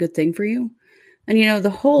actually a good thing for you. And, the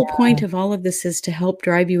whole point of all of this is to help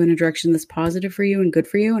drive you in a direction that's positive for you and good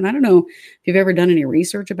for you. And I don't know if you've ever done any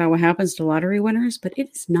research about what happens to lottery winners, but it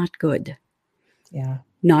is not good. Yeah.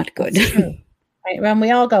 Not good. Right. When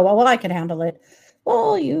we all go, well, I can handle it.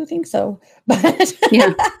 Well, you think so. But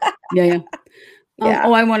yeah.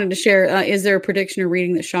 I wanted to share, is there a prediction or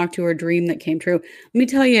reading that shocked you, or a dream that came true? Let me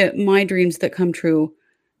tell you my dreams that come true.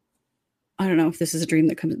 I don't know if this is a dream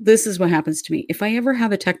that comes. This is what happens to me. If I ever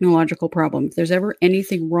have a technological problem, if there's ever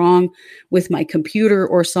anything wrong with my computer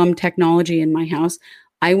or some technology in my house,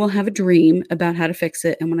 I will have a dream about how to fix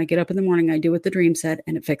it. And when I get up in the morning, I do what the dream said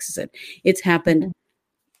and it fixes it. It's happened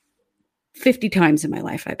 50 times in my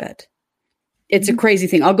life, I bet. It's a crazy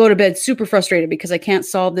thing. I'll go to bed super frustrated because I can't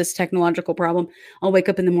solve this technological problem. I'll wake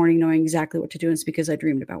up in the morning knowing exactly what to do. And it's because I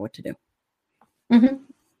dreamed about what to do.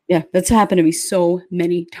 Yeah, that's happened to me so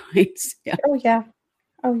many times. Yeah. Oh,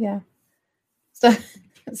 yeah.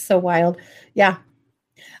 So wild. Yeah.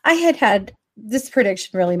 I had this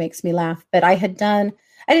prediction really makes me laugh, but I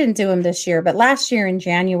didn't do them this year, but last year in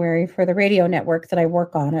January for the radio network that I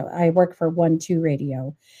work on, I work for 1-2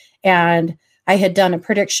 Radio, and I had done a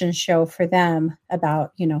prediction show for them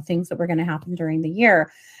about, things that were going to happen during the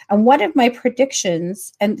year. And one of my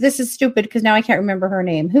predictions, and this is stupid because now I can't remember her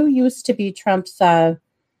name, who used to be Trump's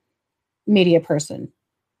media person?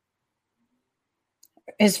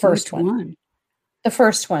 His first one. The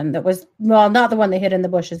first one that was, well, not the one that hid in the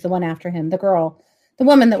bushes, the one after him, the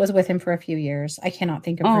woman that was with him for a few years. I cannot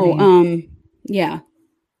think of her name. Yeah.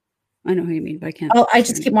 I know who you mean, but I can't. I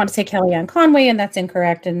just want to say Kellyanne Conway, and that's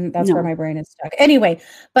incorrect, and that's where my brain is stuck. Anyway,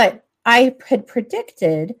 but I had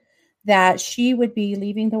predicted that she would be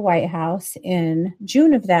leaving the White House in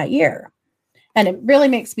June of that year. And it really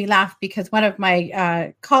makes me laugh because one of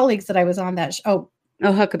my colleagues that I was on that show,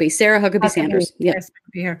 Sarah Huckabee Sanders. Yes,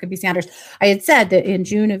 Huckabee Sanders. I had said that in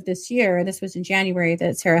June of this year, this was in January,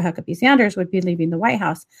 that Sarah Huckabee Sanders would be leaving the White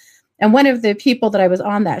House. And one of the people that I was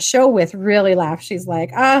on that show with really laughed. She's like,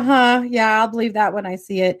 yeah, I'll believe that when I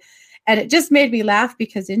see it. And it just made me laugh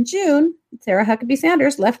because in June, Sarah Huckabee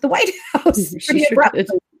Sanders left the White House. Pretty abruptly.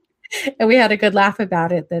 And we had a good laugh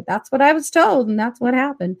about it, that's what I was told. And that's what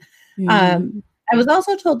happened. I was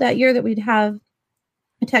also told that year that we'd have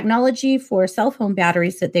technology for cell phone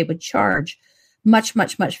batteries that they would charge much,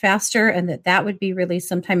 much, much faster, and that would be released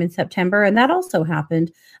sometime in September. And that also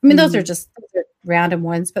happened. I mean, those are random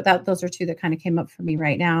ones, but those are two that kind of came up for me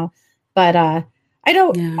right now. But I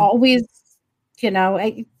don't always,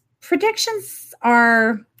 predictions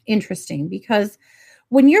are interesting because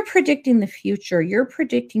when you're predicting the future, you're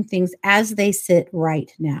predicting things as they sit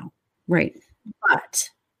right now. Right. But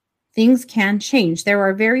things can change. There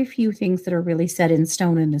are very few things that are really set in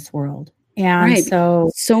stone in this world. And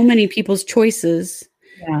so many people's choices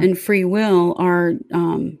and free will are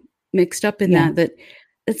mixed up in that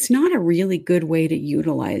it's not a really good way to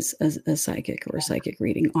utilize a psychic or a psychic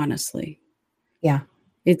reading, honestly. Yeah.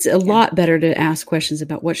 It's a lot better to ask questions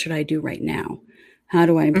about what should I do right now? How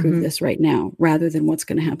do I improve this right now rather than what's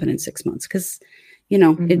going to happen in 6 months? Because,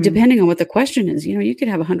 depending on what the question is, you could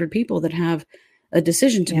have 100 people that have a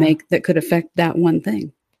decision to make that could affect that one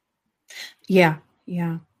thing. Yeah.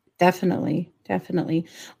 Yeah. Definitely.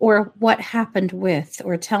 Or what happened with,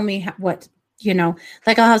 or tell me what,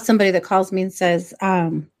 like I'll have somebody that calls me and says,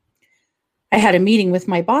 I had a meeting with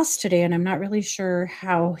my boss today and I'm not really sure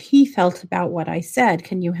how he felt about what I said.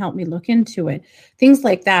 Can you help me look into it? Things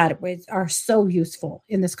like that are so useful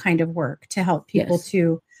in this kind of work to help people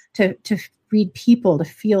to read people, to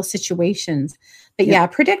feel situations.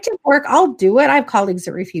 But predictive work, I'll do it. I have colleagues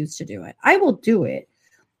that refuse to do it. I will do it.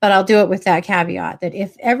 But I'll do it with that caveat that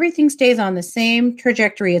if everything stays on the same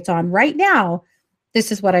trajectory it's on right now,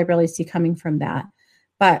 this is what I really see coming from that.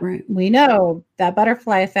 But we know that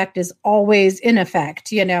butterfly effect is always in effect,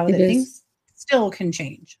 that things still can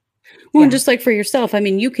change. Well, just like for yourself, I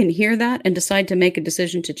mean, you can hear that and decide to make a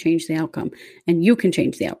decision to change the outcome, and you can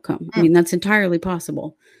change the outcome. I mean, that's entirely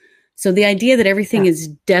possible. So the idea that everything is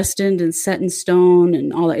destined and set in stone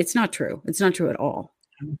and all that, it's not true. It's not true at all.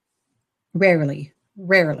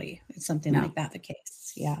 Rarely is something like that the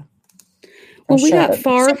case. Yeah. Well, we got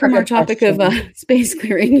far from our topic of space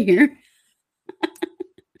clearing here.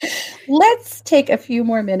 Let's take a few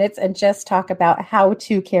more minutes and just talk about how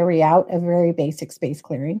to carry out a very basic space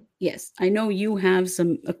clearing. Yes. I know you have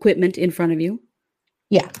some equipment in front of you.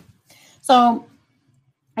 Yeah. So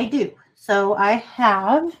I do. So I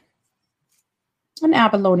have an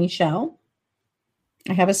abalone shell.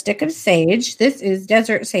 I have a stick of sage. This is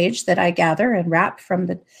desert sage that I gather and wrap from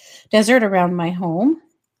the desert around my home.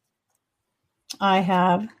 I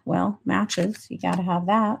have, matches. You got to have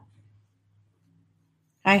that.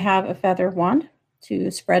 I have a feather wand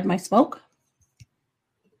to spread my smoke.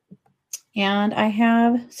 And I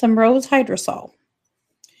have some rose hydrosol.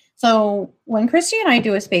 So when Kristi and I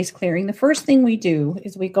do a space clearing, the first thing we do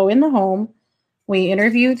is we go in the home, we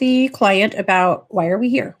interview the client about why are we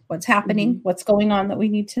here? What's happening? What's going on that we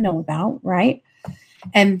need to know about, right?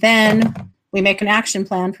 And then we make an action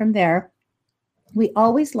plan from there. We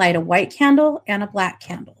always light a white candle and a black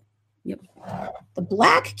candle. Yep. The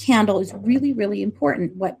black candle is really, really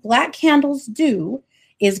important. What black candles do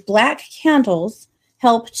is black candles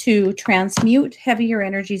help to transmute heavier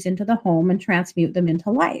energies into the home and transmute them into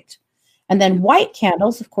light. And then white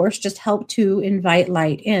candles, of course, just help to invite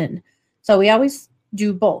light in. So we always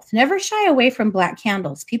do both. Never shy away from black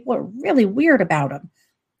candles. People are really weird about them.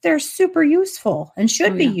 They're super useful and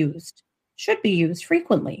should be used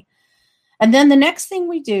frequently. And then the next thing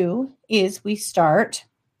we do is we start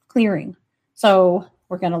clearing. So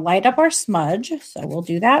we're going to light up our smudge. So we'll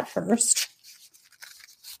do that first.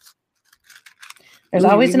 There's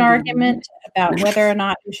always an argument about whether or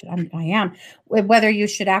not you should, whether you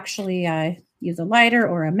should actually use a lighter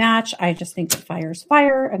or a match. I just think that fire is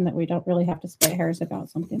fire and that we don't really have to split hairs about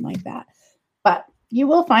something like that. But you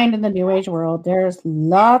will find in the New Age world, there's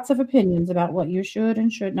lots of opinions about what you should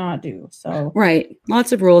and should not do. So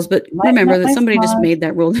lots of rules, but remember that somebody just made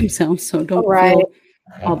that rule themselves, so don't feel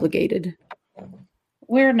obligated.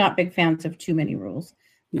 We're not big fans of too many rules.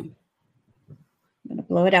 No. I'm going to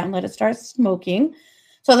blow it out and let it start smoking.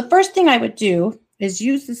 So the first thing I would do is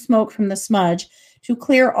use the smoke from the smudge to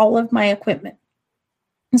clear all of my equipment.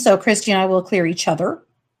 And so Kristi and I will clear each other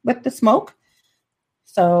with the smoke.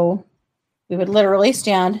 So we would literally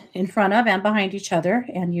stand in front of and behind each other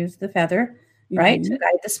and use the feather, right, to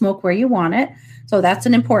guide the smoke where you want it. So that's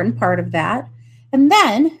an important part of that. And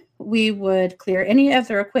then we would clear any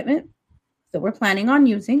other equipment that we're planning on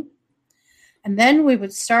using. And then we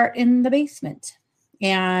would start in the basement.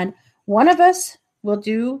 And one of us will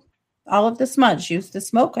do all of the smudge, use the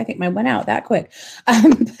smoke. I think mine went out that quick.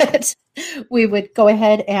 But we would go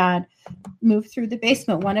ahead and move through the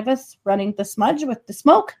basement. One of us running the smudge with the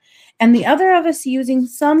smoke, and the other of us using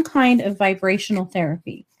some kind of vibrational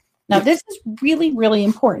therapy. Now, this is really, really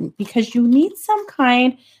important because you need some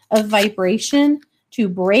kind of vibration to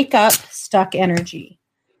break up stuck energy,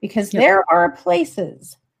 because there are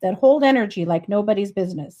places that hold energy like nobody's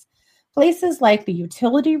business. Places like the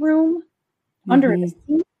utility room, under the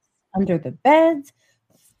seats, under the beds,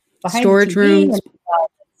 behind storage the TV, rooms.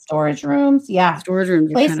 Storage rooms. Yeah. Storage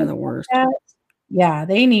rooms are Places kind of the worst. like yeah,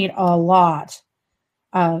 they need a lot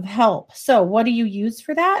of help. So what do you use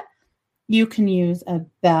for that? You can use a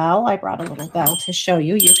bell. I brought a little bell to show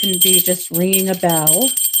you. You can be just ringing a bell.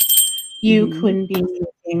 You can be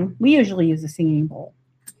using, we usually use a singing bowl.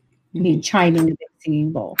 Chiming a big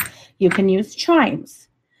singing bowl. You can use chimes.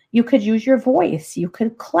 You could use your voice. You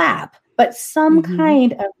could clap, but some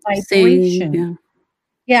kind of vibration.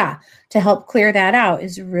 Yeah, to help clear that out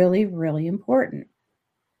is really, really important.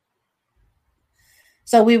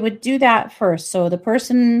 So we would do that first. So the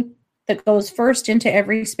person that goes first into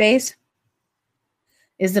every space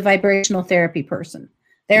is the vibrational therapy person.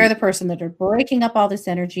 They're the person that are breaking up all this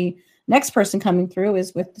energy. Next person coming through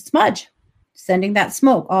is with the smudge, sending that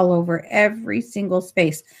smoke all over every single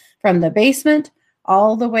space from the basement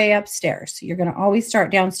all the way upstairs. So you're going to always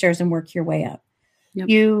start downstairs and work your way up.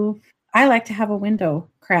 I like to have a window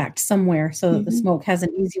cracked somewhere so that the smoke has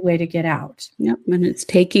an easy way to get out. And it's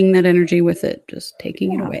taking that energy with it, just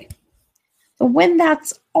taking it away. So when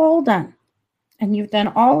that's all done, and you've done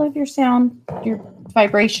all of your sound, your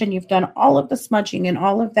vibration, you've done all of the smudging in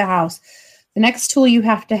all of the house, the next tool you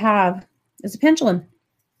have to have is a pendulum.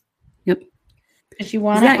 Because you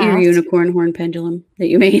want Is that your unicorn horn pendulum that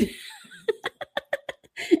you made?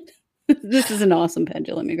 This is an awesome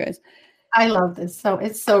pendulum, you guys. I love this. So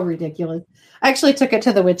it's so ridiculous. I actually took it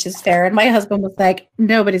to the witches fair, and my husband was like,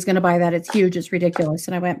 nobody's going to buy that. It's huge. It's ridiculous.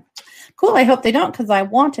 And I went, cool. I hope they don't, because I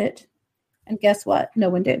want it. And guess what? No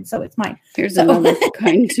one did. So it's mine. Here's another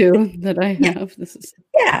kind too that I have. This is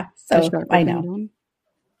So I know. Pendulum.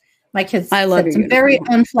 My kids I love said some very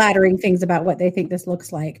unflattering things about what they think this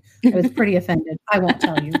looks like. I was pretty offended. I won't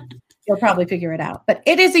tell you. You'll probably figure it out. But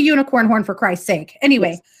it is a unicorn horn, for Christ's sake.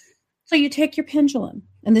 Anyway, so you take your pendulum.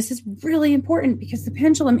 And this is really important because the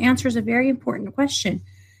pendulum answers a very important question.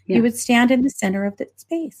 You would stand in the center of the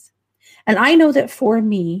space. And I know that for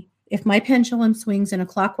me, if my pendulum swings in a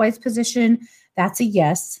clockwise position, that's a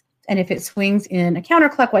yes. And if it swings in a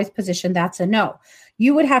counterclockwise position, that's a no.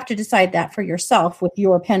 You would have to decide that for yourself with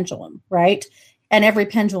your pendulum, right? And every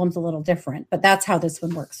pendulum's a little different, but that's how this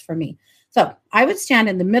one works for me. So I would stand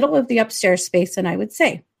in the middle of the upstairs space and I would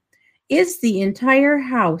say, is the entire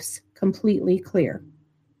house completely clear?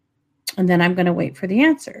 And then I'm going to wait for the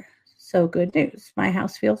answer. So good news. My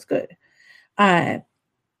house feels good.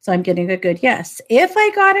 So I'm getting a good yes. If I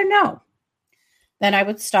got a no, then I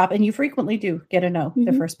would stop. And you frequently do get a no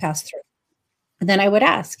the first pass through. And then I would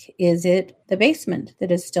ask, is it the basement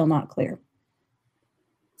that is still not clear?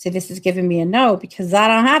 See, this is giving me a no because I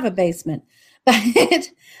don't have a basement. But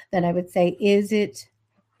then I would say, is it?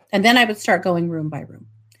 And then I would start going room by room.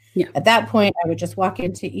 At that point, I would just walk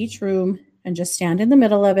into each room and just stand in the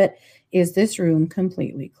middle of it. Is this room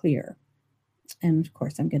completely clear? And of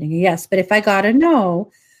course, I'm getting a yes. But if I got a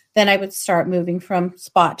no, then I would start moving from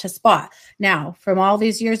spot to spot. Now, from all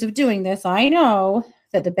these years of doing this, I know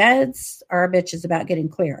that the beds are bitches about getting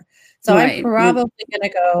clear. So I'm probably going to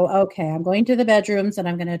go, okay, I'm going to the bedrooms and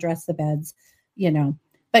I'm going to address the beds,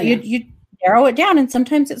 But you narrow it down. And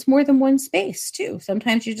sometimes it's more than one space too.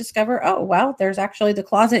 Sometimes you discover, oh, well, there's actually the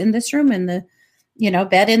closet in this room and the,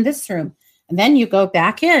 bed in this room. And then you go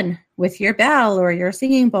back in with your bell or your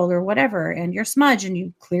singing bowl or whatever and your smudge and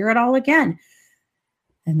you clear it all again.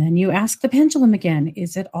 And then you ask the pendulum again,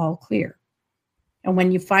 is it all clear? And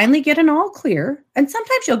when you finally get an all clear, and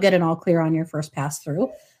sometimes you'll get an all clear on your first pass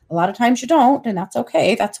through. A lot of times you don't, and that's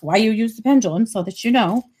okay. That's why you use the pendulum, so that you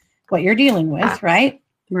know what you're dealing with, right?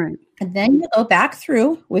 Right. And then you go back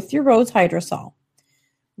through with your rose hydrosol.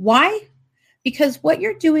 Why? Because what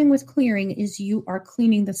you're doing with clearing is you are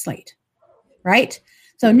cleaning the slate, right?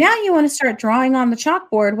 So now you want to start drawing on the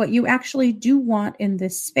chalkboard what you actually do want in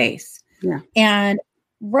this space. Yeah. And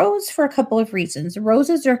rose, for a couple of reasons.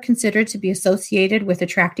 Roses are considered to be associated with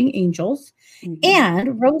attracting angels,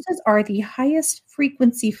 and roses are the highest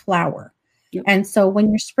frequency flower. Yep. And so when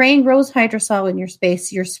you're spraying rose hydrosol in your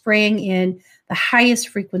space, you're spraying in the highest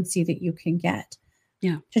frequency that you can get.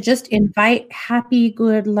 Yeah. To just invite happy,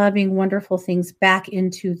 good, loving, wonderful things back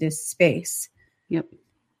into this space. Yep.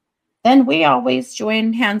 Then we always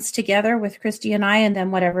join hands together with Kristi and I, and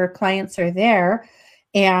then whatever clients are there.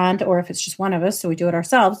 Or if it's just one of us, so we do it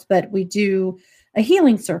ourselves, but we do a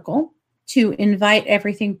healing circle to invite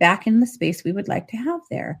everything back in the space we would like to have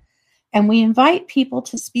there. And we invite people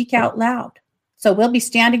to speak out loud. So we'll be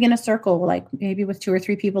standing in a circle, like maybe with 2 or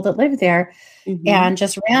 3 people that live there. And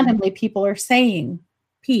just randomly people are saying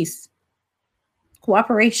peace,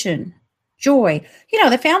 cooperation, joy.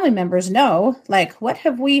 The family members know, like, what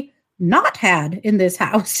have we not had in this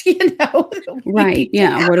house? Right.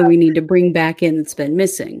 Yeah. What do we need to bring back in that's been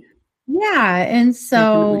missing? Yeah. And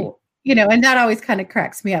so, and that always kind of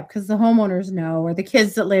cracks me up because the homeowners know, or the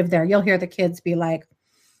kids that live there, you'll hear the kids be like,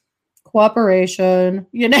 cooperation,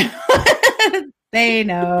 they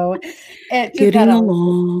know. Getting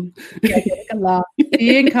along. Getting along,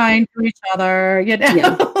 being kind to each other,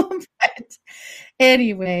 Yeah. But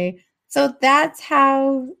anyway, so that's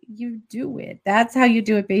how you do it. That's how you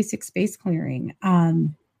do a basic space clearing.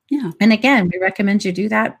 Yeah. And again, we recommend you do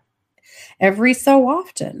that every so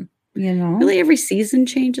often, Really, every season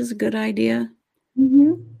change is a good idea.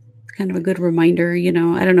 It's kind of a good reminder, I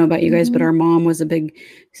don't know about you guys, but our mom was a big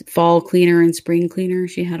fall cleaner and spring cleaner.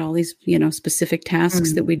 She had all these, specific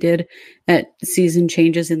tasks that we did at season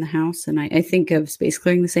changes in the house. And I think of space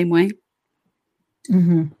clearing the same way.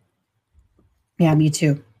 Yeah, me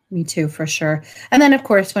too. Me too, for sure. And then, of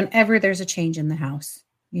course, whenever there's a change in the house,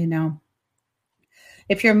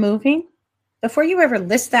 if you're moving, before you ever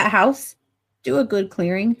list that house, do a good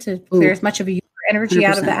clearing to clear as much of your energy 100%.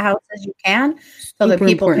 Out of that house as you can, so that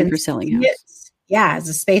people can for selling see it. Yeah, as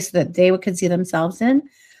a space that they could see themselves in.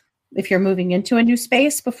 If you're moving into a new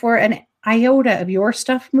space, before an iota of your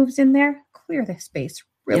stuff moves in there, clear the space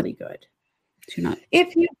really good.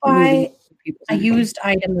 If you buy a used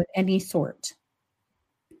item of any sort,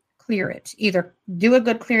 clear it. Either do a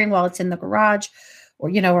good clearing while it's in the garage,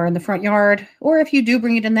 or or in the front yard, or if you do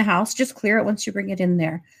bring it in the house, just clear it once you bring it in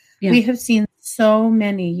there. Yeah. We have seen so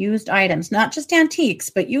many used items, not just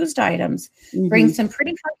antiques, but used items bring some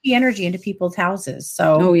pretty funky energy into people's houses.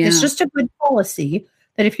 So it's just a good policy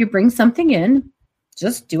that if you bring something in,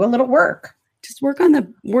 just do a little work. Just work on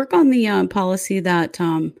the policy that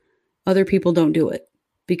other people don't do it,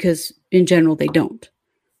 because in general they don't.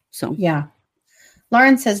 So yeah.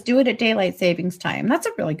 Lauren says, do it at daylight savings time. That's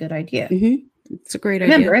a really good idea. It's a great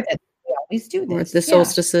idea. Remember that we always do this. Or the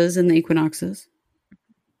solstices and the equinoxes.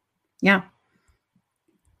 Yeah.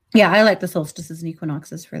 Yeah, I like the solstices and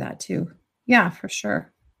equinoxes for that too. Yeah, for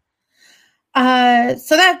sure.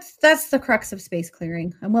 So that's the crux of space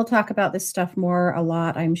clearing. And we'll talk about this stuff a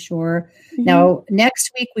lot, I'm sure. Now,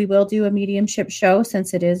 next week we will do a mediumship show,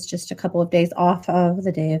 since it is just a couple of days off of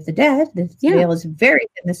the Day of the Dead. The veil is very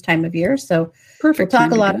thin this time of year. So perfect. We'll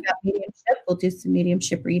talk a lot about mediumship. We'll do some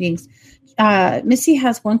mediumship readings. Missy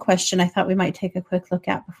has one question I thought we might take a quick look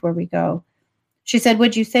at before we go. She said,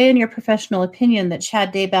 would you say in your professional opinion that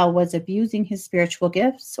Chad Daybell was abusing his spiritual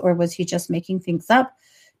gifts, or was he just making things up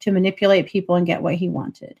to manipulate people and get what he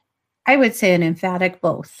wanted? I would say an emphatic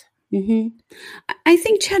both. I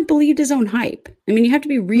think Chad believed his own hype. I mean, you have to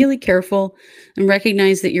be really careful and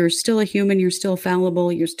recognize that you're still a human, you're still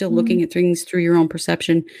fallible, you're still looking at things through your own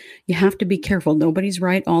perception. You have to be careful. Nobody's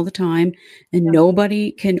right all the time, and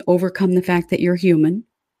nobody can overcome the fact that you're human.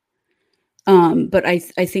 But I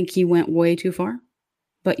think he went way too far.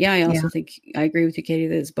 But yeah, I also think I agree with you, Katie,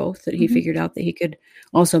 that it's both, that he figured out that he could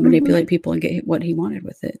also manipulate people and get what he wanted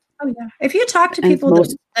with it. Oh yeah. If you talk to people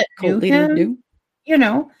that knew him,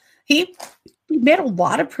 he made a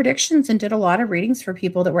lot of predictions and did a lot of readings for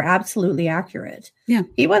people that were absolutely accurate. Yeah.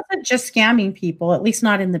 He wasn't just scamming people, at least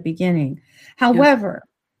not in the beginning. However,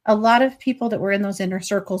 a lot of people that were in those inner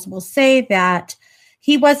circles will say that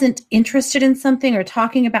he wasn't interested in something or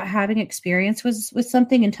talking about having experience with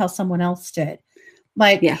something until someone else did.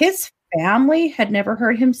 Like his family had never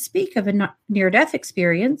heard him speak of a near-death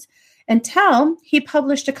experience until he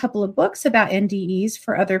published a couple of books about NDEs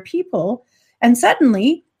for other people. And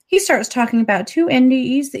suddenly he starts talking about 2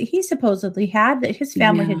 NDEs that he supposedly had that his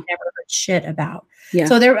family had never heard shit about. Yeah.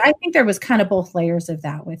 So I think there was kind of both layers of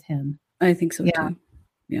that with him. I think so too.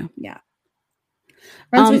 Yeah. Yeah.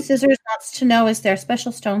 Runs with Scissors wants to know, is there a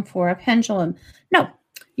special stone for a pendulum? No,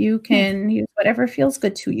 you can use whatever feels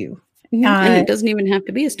good to you. And it doesn't even have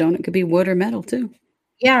to be a stone. It could be wood or metal too.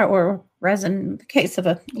 Yeah, or resin in the case of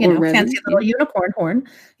a fancy little unicorn horn.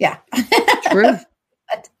 Yeah. True.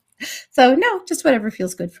 So no, just whatever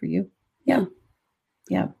feels good for you. Yeah.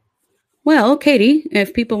 Yeah. Well, Katie,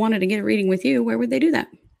 if people wanted to get a reading with you, where would they do that?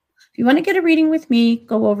 If you want to get a reading with me,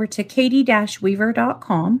 go over to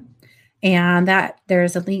katie-weaver.com. And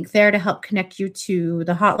there's a link there to help connect you to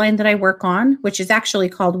the hotline that I work on, which is actually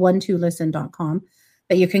called 12listen.com.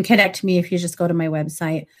 But you can connect to me if you just go to my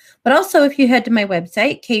website. But also, if you head to my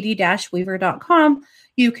website, katie-weaver.com,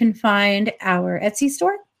 you can find our Etsy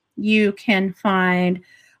store. You can find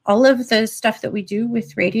all of the stuff that we do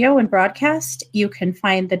with radio and broadcast. You can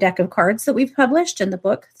find the deck of cards that we've published and the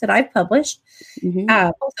book that I've published,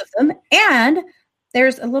 both of them. And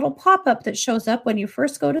there's a little pop-up that shows up when you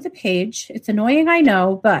first go to the page. It's annoying, I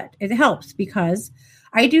know, but it helps because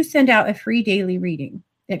I do send out a free daily reading.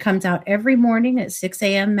 It comes out every morning at 6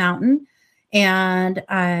 a.m. Mountain, and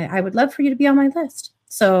I would love for you to be on my list.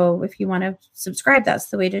 So if you want to subscribe, that's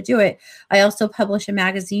the way to do it. I also publish a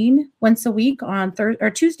magazine once a week on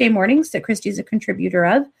Tuesday mornings that Kristi's a contributor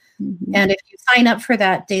of. And if you sign up for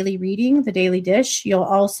that daily reading, the Daily Dish, you'll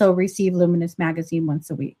also receive Luminous Magazine once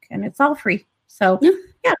a week, and it's all free. So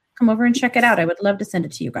yeah, come over and check it out. I would love to send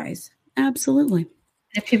it to you guys. Absolutely.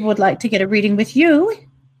 If people would like to get a reading with you.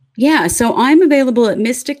 Yeah, so I'm available at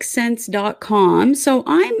mysticsense.com. So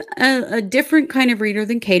I'm a different kind of reader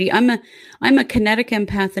than Katie. I'm a kinetic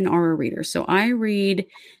empath and aura reader. So I read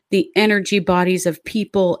the energy bodies of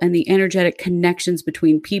people and the energetic connections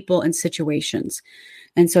between people and situations.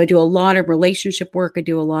 And so I do a lot of relationship work. I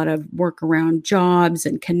do a lot of work around jobs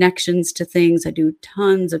and connections to things. I do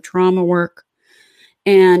tons of trauma work.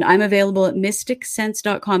 And I'm available at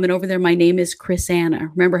mysticsense.com. And over there, my name is Krisanna.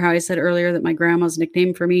 Remember how I said earlier that my grandma's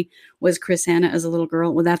nickname for me was Krisanna as a little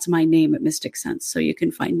girl? Well, that's my name at Mystic Sense. So you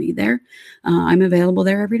can find me there. I'm available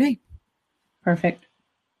there every day. Perfect.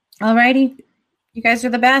 All righty. You guys are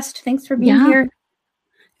the best. Thanks for being here.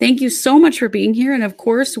 Thank you so much for being here. And of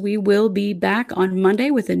course, we will be back on Monday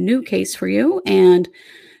with a new case for you. And,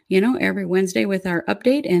 every Wednesday with our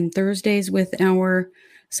update and Thursdays with our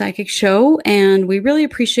psychic show. And we really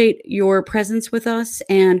appreciate your presence with us.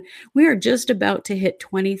 And we are just about to hit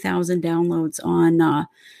 20,000 downloads on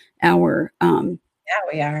our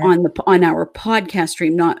we are on our podcast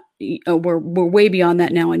stream. Not we're way beyond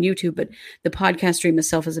that now on YouTube, but the podcast stream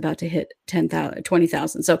itself is about to hit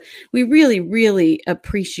 20,000. So we really, really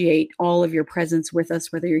appreciate all of your presence with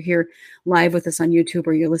us, whether you're here live with us on YouTube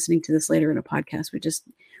or you're listening to this later in a podcast.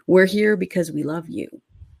 We're here because we love you.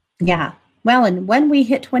 Yeah. Well, and when we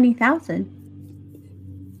hit 20,000,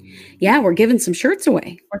 we're giving some shirts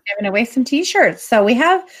away. We're giving away some t-shirts. So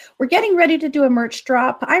we're getting ready to do a merch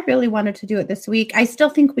drop. I really wanted to do it this week. I still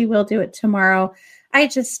think we will do it tomorrow. I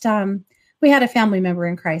just, we had a family member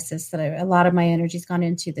in crisis that a lot of my energy's gone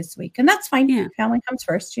into this week, and that's fine. Yeah. Family comes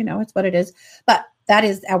first, it's what it is, but that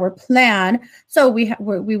is our plan. So we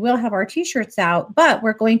will have our t-shirts out, but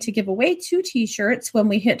we're going to give away 2 t-shirts when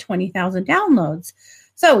we hit 20,000 downloads.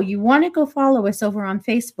 So you want to go follow us over on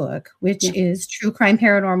Facebook, which is True Crime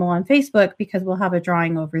Paranormal on Facebook, because we'll have a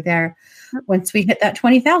drawing over there once we hit that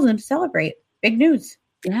 20,000 to celebrate. Big news.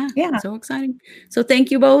 Yeah. So exciting. So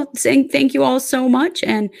thank you both. Thank you all so much.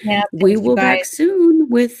 And we will be back soon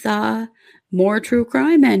with more true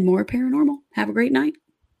crime and more paranormal. Have a great night.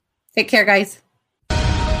 Take care, guys.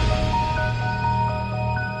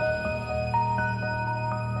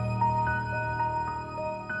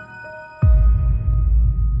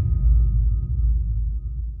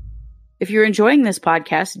 If you're enjoying this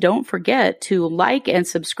podcast, don't forget to like and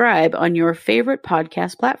subscribe on your favorite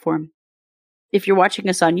podcast platform. If you're watching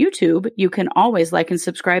us on YouTube, you can always like and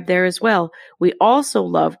subscribe there as well. We also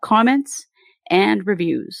love comments and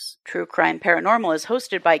reviews. True Crime Paranormal is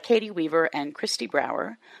hosted by Katie Weaver and Kristi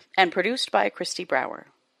Brower and produced by Kristi Brower.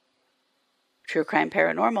 True Crime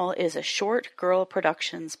Paranormal is a Short Girl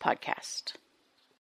Productions podcast.